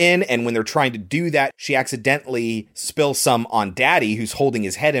water in, and when they're trying to do that, she accidentally spills some on Daddy, who's holding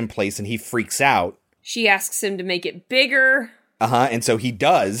his head in place, and he freaks out. She asks him to make it bigger. And so he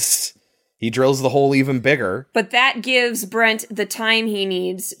does. He drills the hole even bigger. But that gives Brent the time he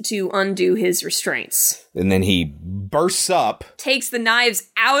needs to undo his restraints. And then he bursts up. Takes the knives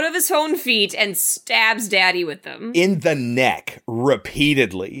out of his own feet and stabs Daddy with them. In the neck,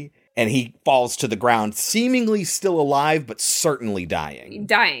 repeatedly. And he falls to the ground, seemingly still alive, but certainly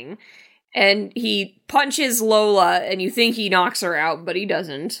dying. And he punches Lola, and you think he knocks her out, but he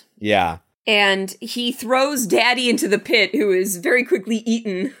doesn't. Yeah. And he throws Daddy into the pit, who is very quickly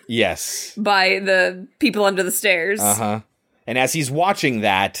eaten. Yes. By the people under the stairs. Uh-huh. And as he's watching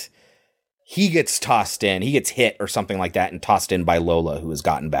that, he gets tossed in. He gets hit or something like that and tossed in by Lola, who has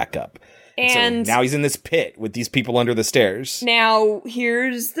gotten back up. And so now he's in this pit with these people under the stairs. Now,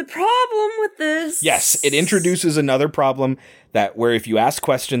 here's the problem with this. Yes, it introduces another problem that where if you ask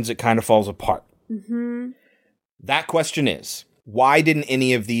questions, it kind of falls apart. Mm-hmm. That question is, why didn't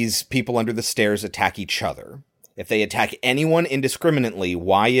any of these people under the stairs attack each other? If they attack anyone indiscriminately,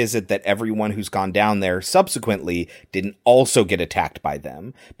 why is it that everyone who's gone down there subsequently didn't also get attacked by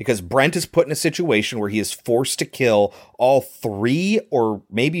them? Because Brent is put in a situation where he is forced to kill all 3 or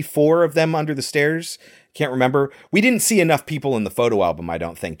maybe 4 of them under the stairs. Can't remember. We didn't see enough people in the photo album, I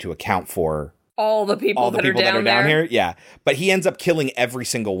don't think, to account for all the people that are down here. Yeah. But he ends up killing every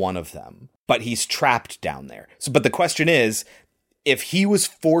single one of them. But he's trapped down there. But the question is, if he was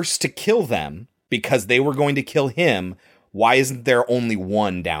forced to kill them because they were going to kill him, why isn't there only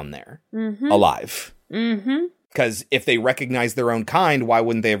one down there alive? Because if they recognize their own kind, why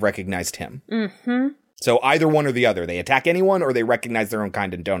wouldn't they have recognized him? So either one or the other. They attack anyone or they recognize their own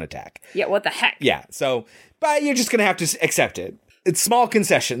kind and don't attack. Yeah, what the heck? Yeah, so, but you're just going to have to accept it. It's small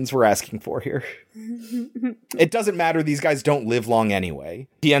concessions we're asking for here. It doesn't matter. These guys don't live long anyway.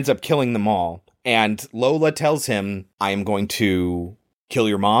 He ends up killing them all. And Lola tells him, I am going to kill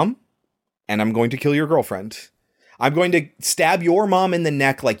your mom. And I'm going to kill your girlfriend. I'm going to stab your mom in the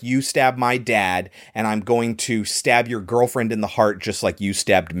neck like you stabbed my dad. And I'm going to stab your girlfriend in the heart just like you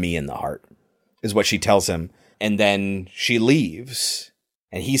stabbed me in the heart, is what she tells him. And then she leaves.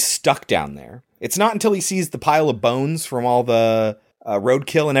 And he's stuck down there. It's not until he sees the pile of bones from all the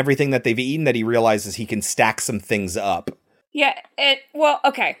roadkill and everything that they've eaten that he realizes he can stack some things up. Yeah,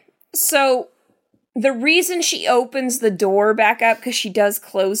 okay. So the reason she opens the door back up, because she does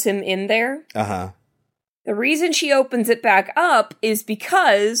close him in there. Uh-huh. The reason she opens it back up is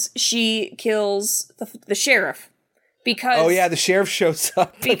because she kills the sheriff. Because oh yeah, the sheriff shows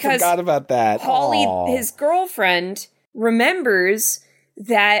up. I forgot about that. Holly, his girlfriend, remembers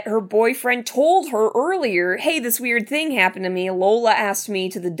that her boyfriend told her earlier, hey, this weird thing happened to me. Lola asked me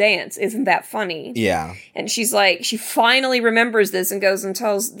to the dance. Isn't that funny? Yeah. And she's like, she finally remembers this and goes and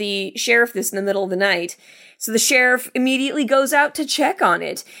tells the sheriff this in the middle of the night. So the sheriff immediately goes out to check on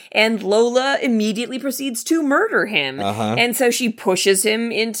it. And Lola immediately proceeds to murder him. Uh-huh. And so she pushes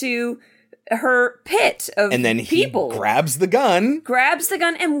him into her pit of and then people. He grabs the gun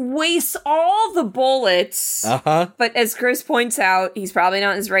and wastes all the bullets. Uh-huh. But as Chris points out, he's probably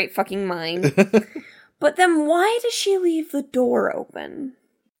not in his right fucking mind. But then why does she leave the door open?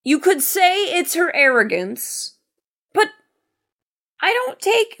 You could say it's her arrogance, but I don't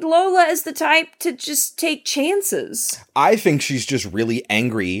take Lola as the type to just take chances. I think she's just really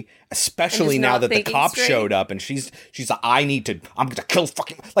angry, especially now that the cop showed up and she's like, I'm gonna kill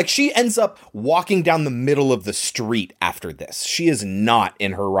fucking, like she ends up walking down the middle of the street after this. She is not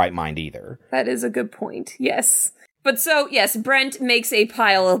in her right mind either. That is a good point. Yes. But so, yes, Brent makes a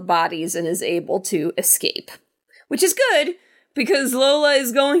pile of bodies and is able to escape, which is good because Lola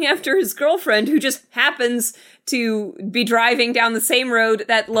is going after his girlfriend who just happens to be driving down the same road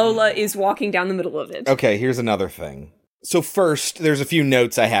that Lola is walking down the middle of it. Okay, here's another thing. So first, there's a few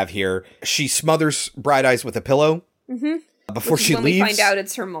notes I have here. She smothers Bright Eyes with a pillow before she leaves. We find out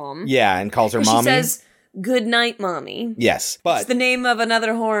it's her mom. Yeah, and calls her mommy. She says, "Good night, mommy." Yes, but it's the name of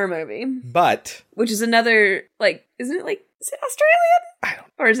another horror movie. But which is another is it Australian? I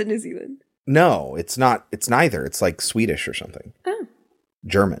don't. Or is it New Zealand? No, it's not. It's neither. It's like Swedish or something. Oh,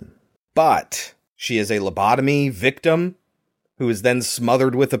 German. But she is a lobotomy victim who is then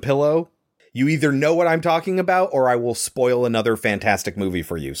smothered with a pillow. You either know what I'm talking about or I will spoil another fantastic movie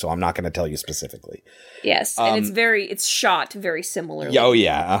for you. So I'm not going to tell you specifically. Yes. And it's shot very similarly. Oh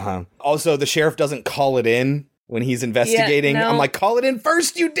yeah. Uh-huh. Also, the sheriff doesn't call it in when he's investigating. Yeah, no. I'm like, call it in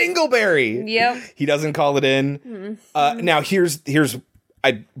first, you dingleberry. Yep. He doesn't call it in. Mm-hmm. Now here's,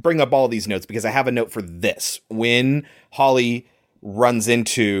 I bring up all these notes because I have a note for this. When Holly runs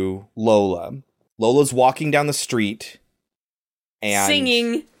into Lola's walking down the street and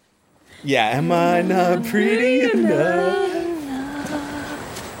singing. Yeah, am I not pretty enough?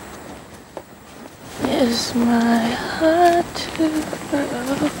 Is my heart too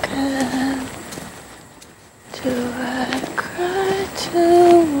broken? Do I cry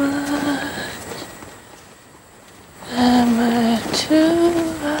too much? Am I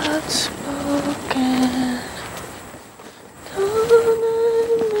too outspoken? Don't I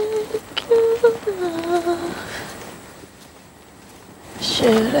make you laugh?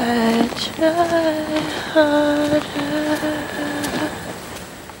 Should I try harder?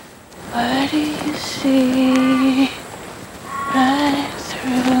 Why What do you see right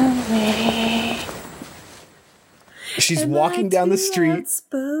through me? She's walking down the street,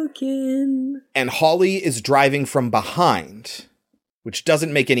 and Holly is driving from behind, which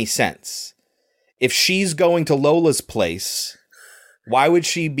doesn't make any sense. If she's going to Lola's place, why would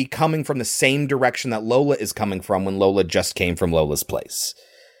she be coming from the same direction that Lola is coming from when Lola just came from Lola's place?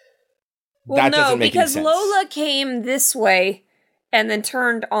 Well, that doesn't make any sense. Because Lola came this way and then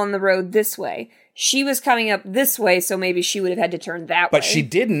turned on the road this way. She was coming up this way, so maybe she would have had to turn that way. But she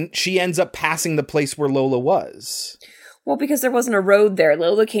didn't. She ends up passing the place where Lola was. Well, because there wasn't a road there.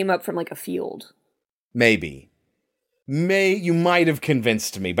 Lola came up from, like, a field. Maybe. You might have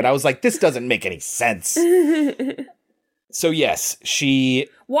convinced me, but I was like, this doesn't make any sense. So yes,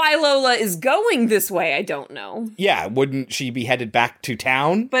 Why Lola is going this way, I don't know. Yeah, wouldn't she be headed back to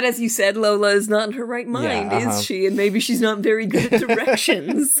town? But as you said, Lola is not in her right mind, is she? And maybe she's not very good at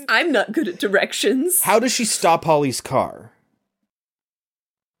directions. I'm not good at directions. How does she stop Holly's car?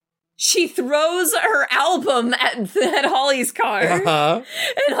 She throws her album at Holly's car. And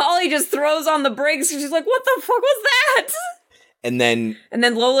Holly just throws on the brakes and she's like, what the fuck was that? And then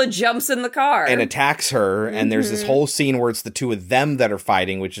Lola jumps in the car. And attacks her, and there's this whole scene where it's the two of them that are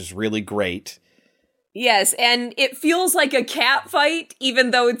fighting, which is really great. Yes, and it feels like a cat fight, even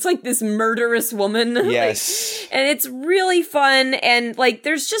though it's like this murderous woman. Yes. And it's really fun, and like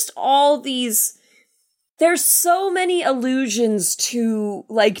there's just all these... There's so many allusions to,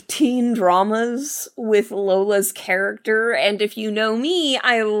 like, teen dramas with Lola's character, and if you know me,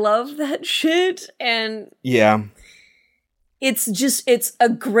 I love that shit, and... Yeah. It's a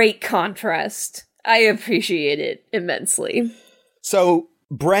great contrast. I appreciate it immensely. So,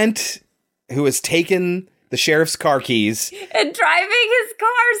 Brent, who has taken the sheriff's car keys... and driving his car,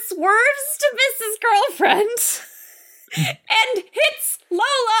 swerves to miss his girlfriend and hits Lola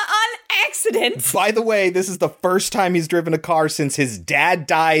on accident. By the way, this is the first time he's driven a car since his dad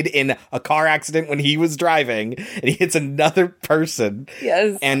died in a car accident when he was driving, and he hits another person.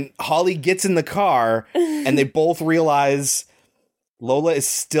 Yes. And Holly gets in the car, and they both realize Lola is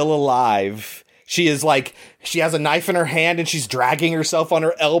still alive. She has a knife in her hand and she's dragging herself on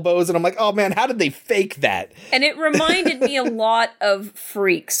her elbows. And I'm like, oh man, how did they fake that? And it reminded me a lot of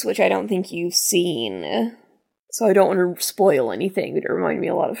Freaks, which I don't think you've seen. So I don't want to spoil anything, but it reminded me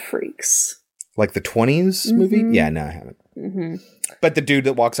a lot of Freaks. Like the 20s movie? Yeah, no, I haven't. Mm-hmm. But the dude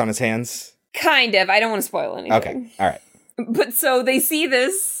that walks on his hands? Kind of. I don't want to spoil anything. Okay, all right. But so they see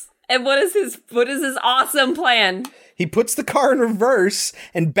this, and what is his awesome plan? He puts the car in reverse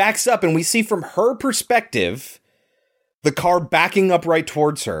and backs up, and we see from her perspective the car backing up right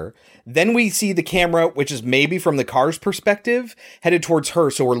towards her. Then we see the camera, which is maybe from the car's perspective, headed towards her.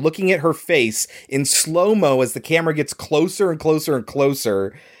 So we're looking at her face in slow-mo as the camera gets closer and closer and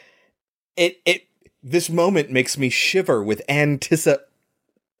closer. This moment makes me shiver with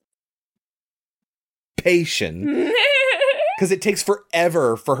anticipation. Because it takes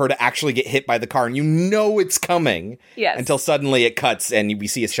forever for her to actually get hit by the car, and you know it's coming. Yes. Until suddenly it cuts, and we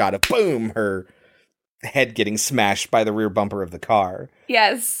see a shot of, boom, her head getting smashed by the rear bumper of the car.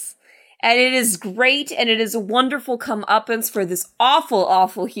 Yes. And it is great, and it is a wonderful comeuppance for this awful,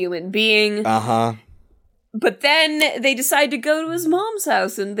 awful human being. Uh-huh. But then they decide to go to his mom's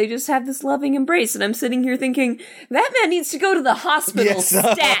house, and they just have this loving embrace. And I'm sitting here thinking, that man needs to go to the hospital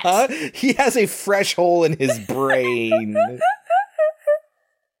stat. He has a fresh hole in his brain.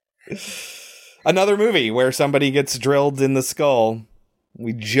 Another movie where somebody gets drilled in the skull.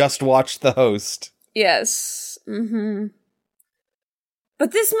 We just watched The Host. Yes. Mm-hmm.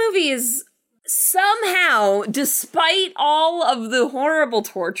 But this movie is somehow, despite all of the horrible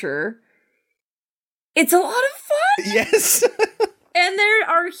torture... It's a lot of fun. Yes. And there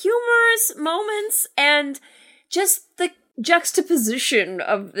are humorous moments and just the juxtaposition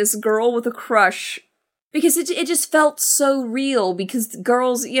of this girl with a crush. Because it just felt so real because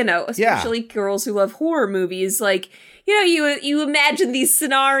girls, especially girls who love horror movies, like, you imagine these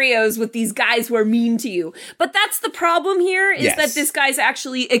scenarios with these guys who are mean to you. But that's the problem here, is that this guy's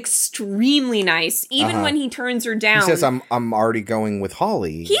actually extremely nice, even when he turns her down. He says, I'm already going with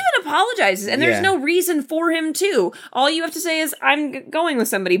Holly. He even apologizes, and there's no reason for him to. All you have to say is, I'm going with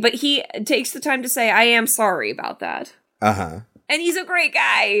somebody. But he takes the time to say, I am sorry about that. Uh-huh. And he's a great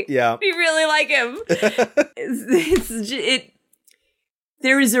guy. Yeah. We really like him.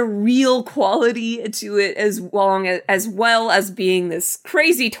 There is a real quality to it as well as being this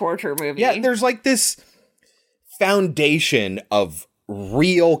crazy torture movie. Yeah, there's like this foundation of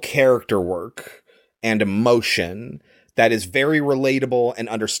real character work and emotion that is very relatable and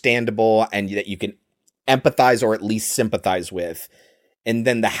understandable and that you can empathize or at least sympathize with And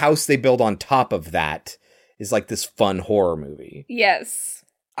then the house they build on top of that is like this fun horror movie. Yes.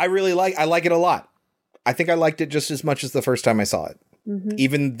 I like it a lot. I think I liked it just as much as the first time I saw it. Mm-hmm.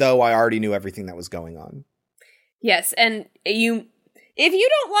 Even though I already knew everything that was going on. Yes, and if you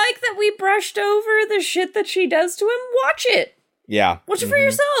don't like that we brushed over the shit that she does to him, watch it. Yeah. Watch it for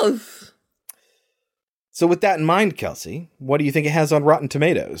yourself. So with that in mind, Kelsey, what do you think it has on Rotten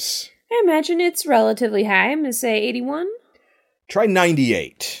Tomatoes? I imagine it's relatively high. I'm going to say 81. Try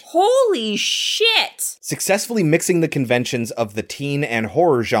 98. Holy shit! Successfully mixing the conventions of the teen and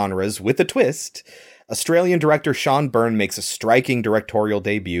horror genres with a twist, Australian director Sean Byrne makes a striking directorial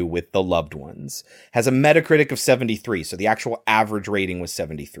debut with The Loved Ones. Has a Metacritic of 73, so the actual average rating was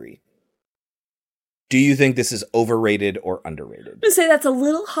 73. Do you think this is overrated or underrated? I'm going to say that's a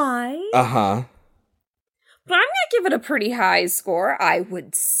little high. Uh-huh. But I'm going to give it a pretty high score, I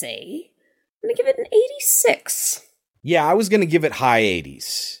would say. I'm going to give it an 86. Yeah, I was going to give it high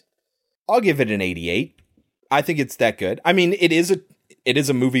 80s. I'll give it an 88. I think it's that good. I mean, it is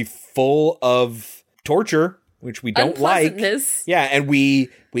a movie full of torture, which we don't like. Yeah, and we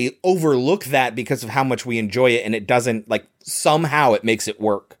overlook that because of how much we enjoy it, and it doesn't, like, somehow it makes it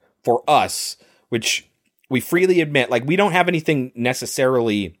work for us, which we freely admit, like, we don't have anything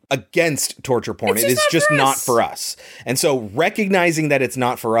necessarily against torture porn. It is just not for us. And so recognizing that it's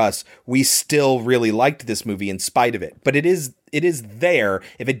not for us, we still really liked this movie in spite of it. But it is there.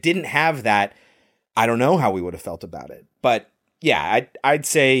 If it didn't have that, I don't know how we would have felt about it. But yeah, I'd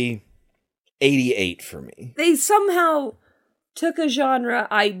say 88 for me. They somehow took a genre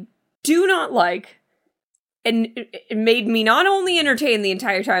I do not like and it made me not only entertain the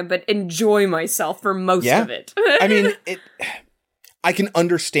entire time, but enjoy myself for most of it. I mean, I can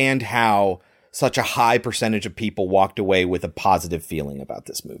understand how such a high percentage of people walked away with a positive feeling about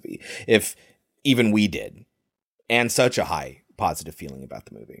this movie. If even we did. And such a high positive feeling about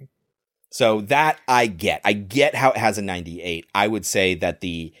the movie. So that I get. I get how it has a 98. I would say that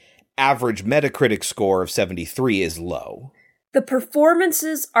the average Metacritic score of 73 is low. The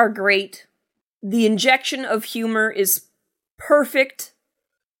performances are great. The injection of humor is perfect.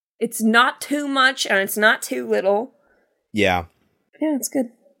 It's not too much and it's not too little. Yeah. Yeah, it's good.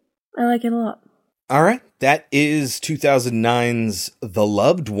 I like it a lot. All right. That is 2009's The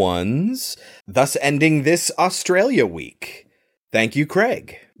Loved Ones, thus ending this Australia week. Thank you,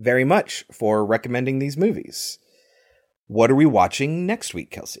 Craig, very much for recommending these movies. What are we watching next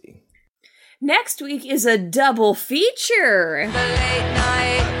week, Kelsey? Next week is a double feature. The late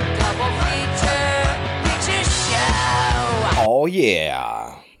night double feature show. Oh,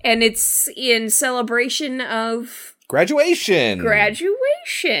 yeah. And it's in celebration of... Graduation.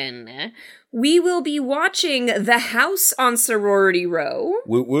 We will be watching The House on Sorority Row.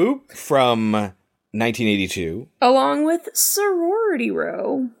 Woot woot. From 1982. Along with Sorority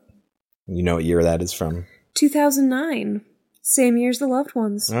Row. You know what year that is from? 2009. Same year as The Loved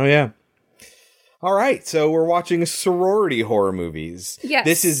Ones. Oh, yeah. All right, so we're watching sorority horror movies. Yes.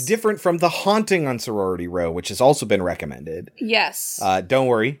 This is different from The Haunting on Sorority Row, which has also been recommended. Yes. Don't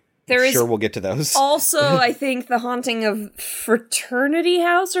worry. Sure, we'll get to those. Also, I think The Haunting of Fraternity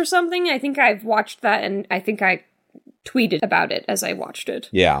House or something. I think I've watched that, and I think I tweeted about it as I watched it.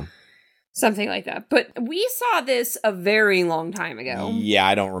 Yeah. Something like that. But we saw this a very long time ago. Yeah,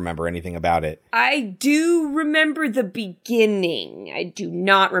 I don't remember anything about it. I do remember the beginning. I do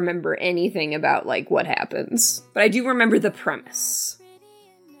not remember anything about, like, what happens. But I do remember the premise.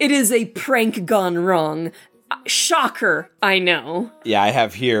 It is a prank gone wrong. Shocker, I know. Yeah, I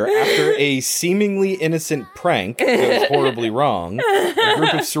have here, after a seemingly innocent prank goes horribly wrong, a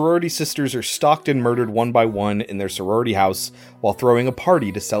group of sorority sisters are stalked and murdered one by one in their sorority house while throwing a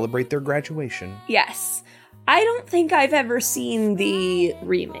party to celebrate their graduation. Yes. I don't think I've ever seen the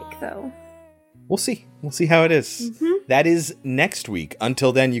remake, though. We'll see. We'll see how it is. Mm-hmm. That is next week.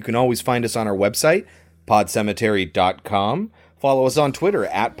 Until then, you can always find us on our website, podcemetery.com. Follow us on Twitter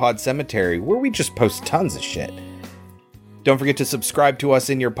 @PodCemetery, where we just post tons of shit. Don't forget to subscribe to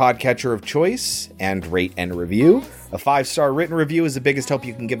us in your podcatcher of choice and rate and review. A 5-star written review is the biggest help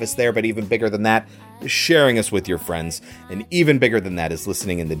you can give us there, but even bigger than that is sharing us with your friends. And even bigger than that is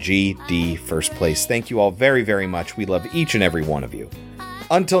listening in the GD first place. Thank you all very, very much. We love each and every one of you.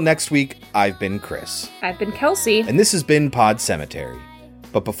 Until next week, I've been Chris. I've been Kelsey. And this has been Pod Cemetery.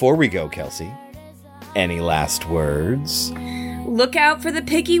 But before we go, Kelsey, any last words? Look out for the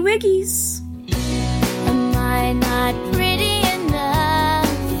Piggy Wiggies. Am I not pretty enough?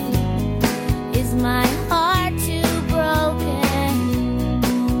 Is my heart too broken?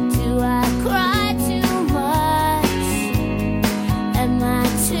 Do I cry too much? Am I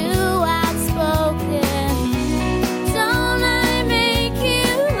too outspoken? Don't I make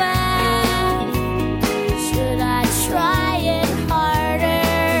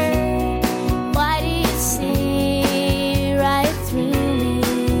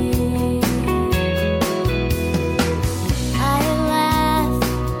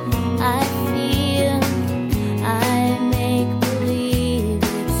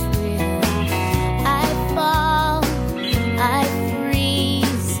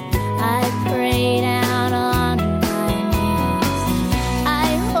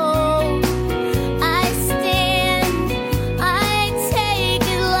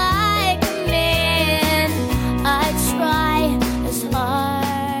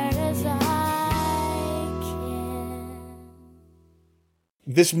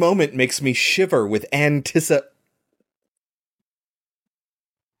This moment makes me shiver with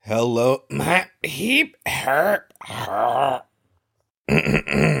Hello, my heap hurt.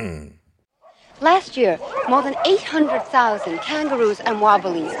 Last year, more than 800,000 kangaroos and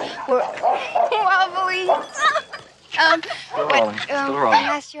wobblies were... Wobblies?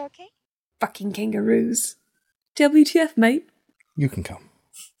 Last year, okay? Fucking kangaroos. WTF, mate? You can come.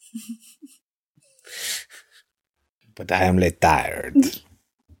 But I am tired.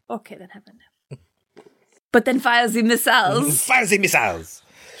 Okay, then have a nap. But then fire the missiles. Fire the missiles.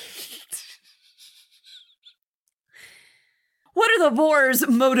 What are the Boers'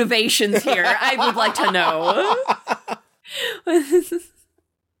 motivations here? I would like to know.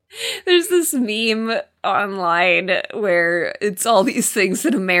 There's this meme online where it's all these things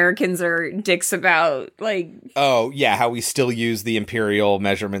that Americans are dicks about, like... Oh, yeah, how we still use the imperial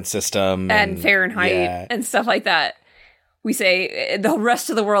measurement system. And Fahrenheit and stuff like that. We say, the rest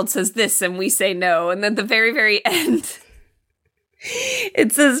of the world says this, and we say no. And then the very, very end,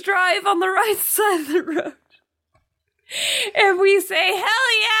 it says, drive on the right side of the road. And we say,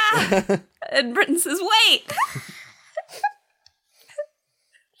 hell yeah! And Britain says, wait!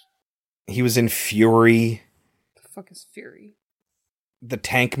 He was in Fury. The fuck is Fury? The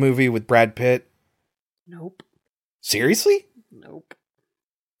tank movie with Brad Pitt. Nope. Seriously? Nope.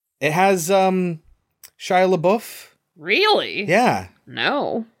 It has Shia LaBeouf. Really? Yeah.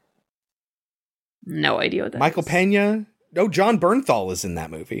 No. No idea what that Michael is. Pena. No, John Bernthal is in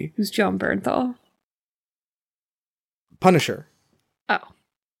that movie. Who's John Bernthal? Punisher. Oh.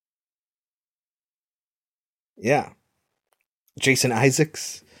 Yeah. Jason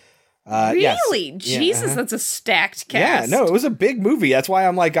Isaacs. Really? Yes. Jesus, that's a stacked cast. Yeah, no, it was a big movie. That's why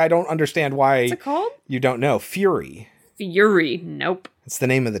I'm like, I don't understand why. What's it called? You don't know. Fury. Fury. Nope. It's the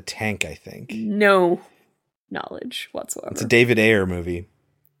name of the tank, I think. No knowledge whatsoever. It's a David Ayer movie.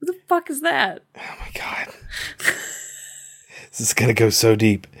 What the fuck is that? Oh my god. This is gonna go so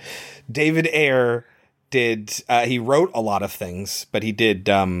deep. David Ayer did, he wrote a lot of things, but he did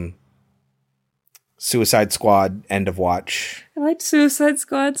Suicide Squad, End of Watch. I liked Suicide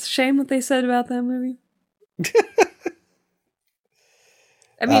Squad. It's a shame what they said about that movie.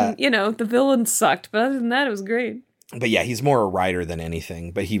 I mean, the villain sucked, but other than that, it was great. But yeah, he's more a writer than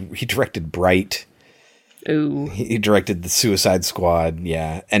anything. But he directed Bright. Ooh. He directed the Suicide Squad,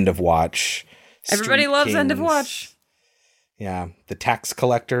 yeah. End of Watch. Everybody Street loves Kings. End of Watch. Yeah. The Tax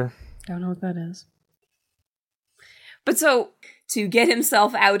Collector. Don't know what that is. But so, to get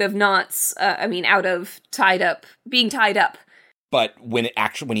himself out of knots, out of being tied up. But when he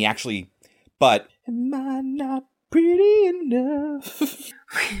actually, am I not pretty enough?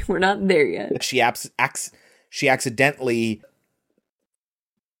 We're not there yet. She accidentally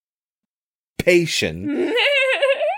patient.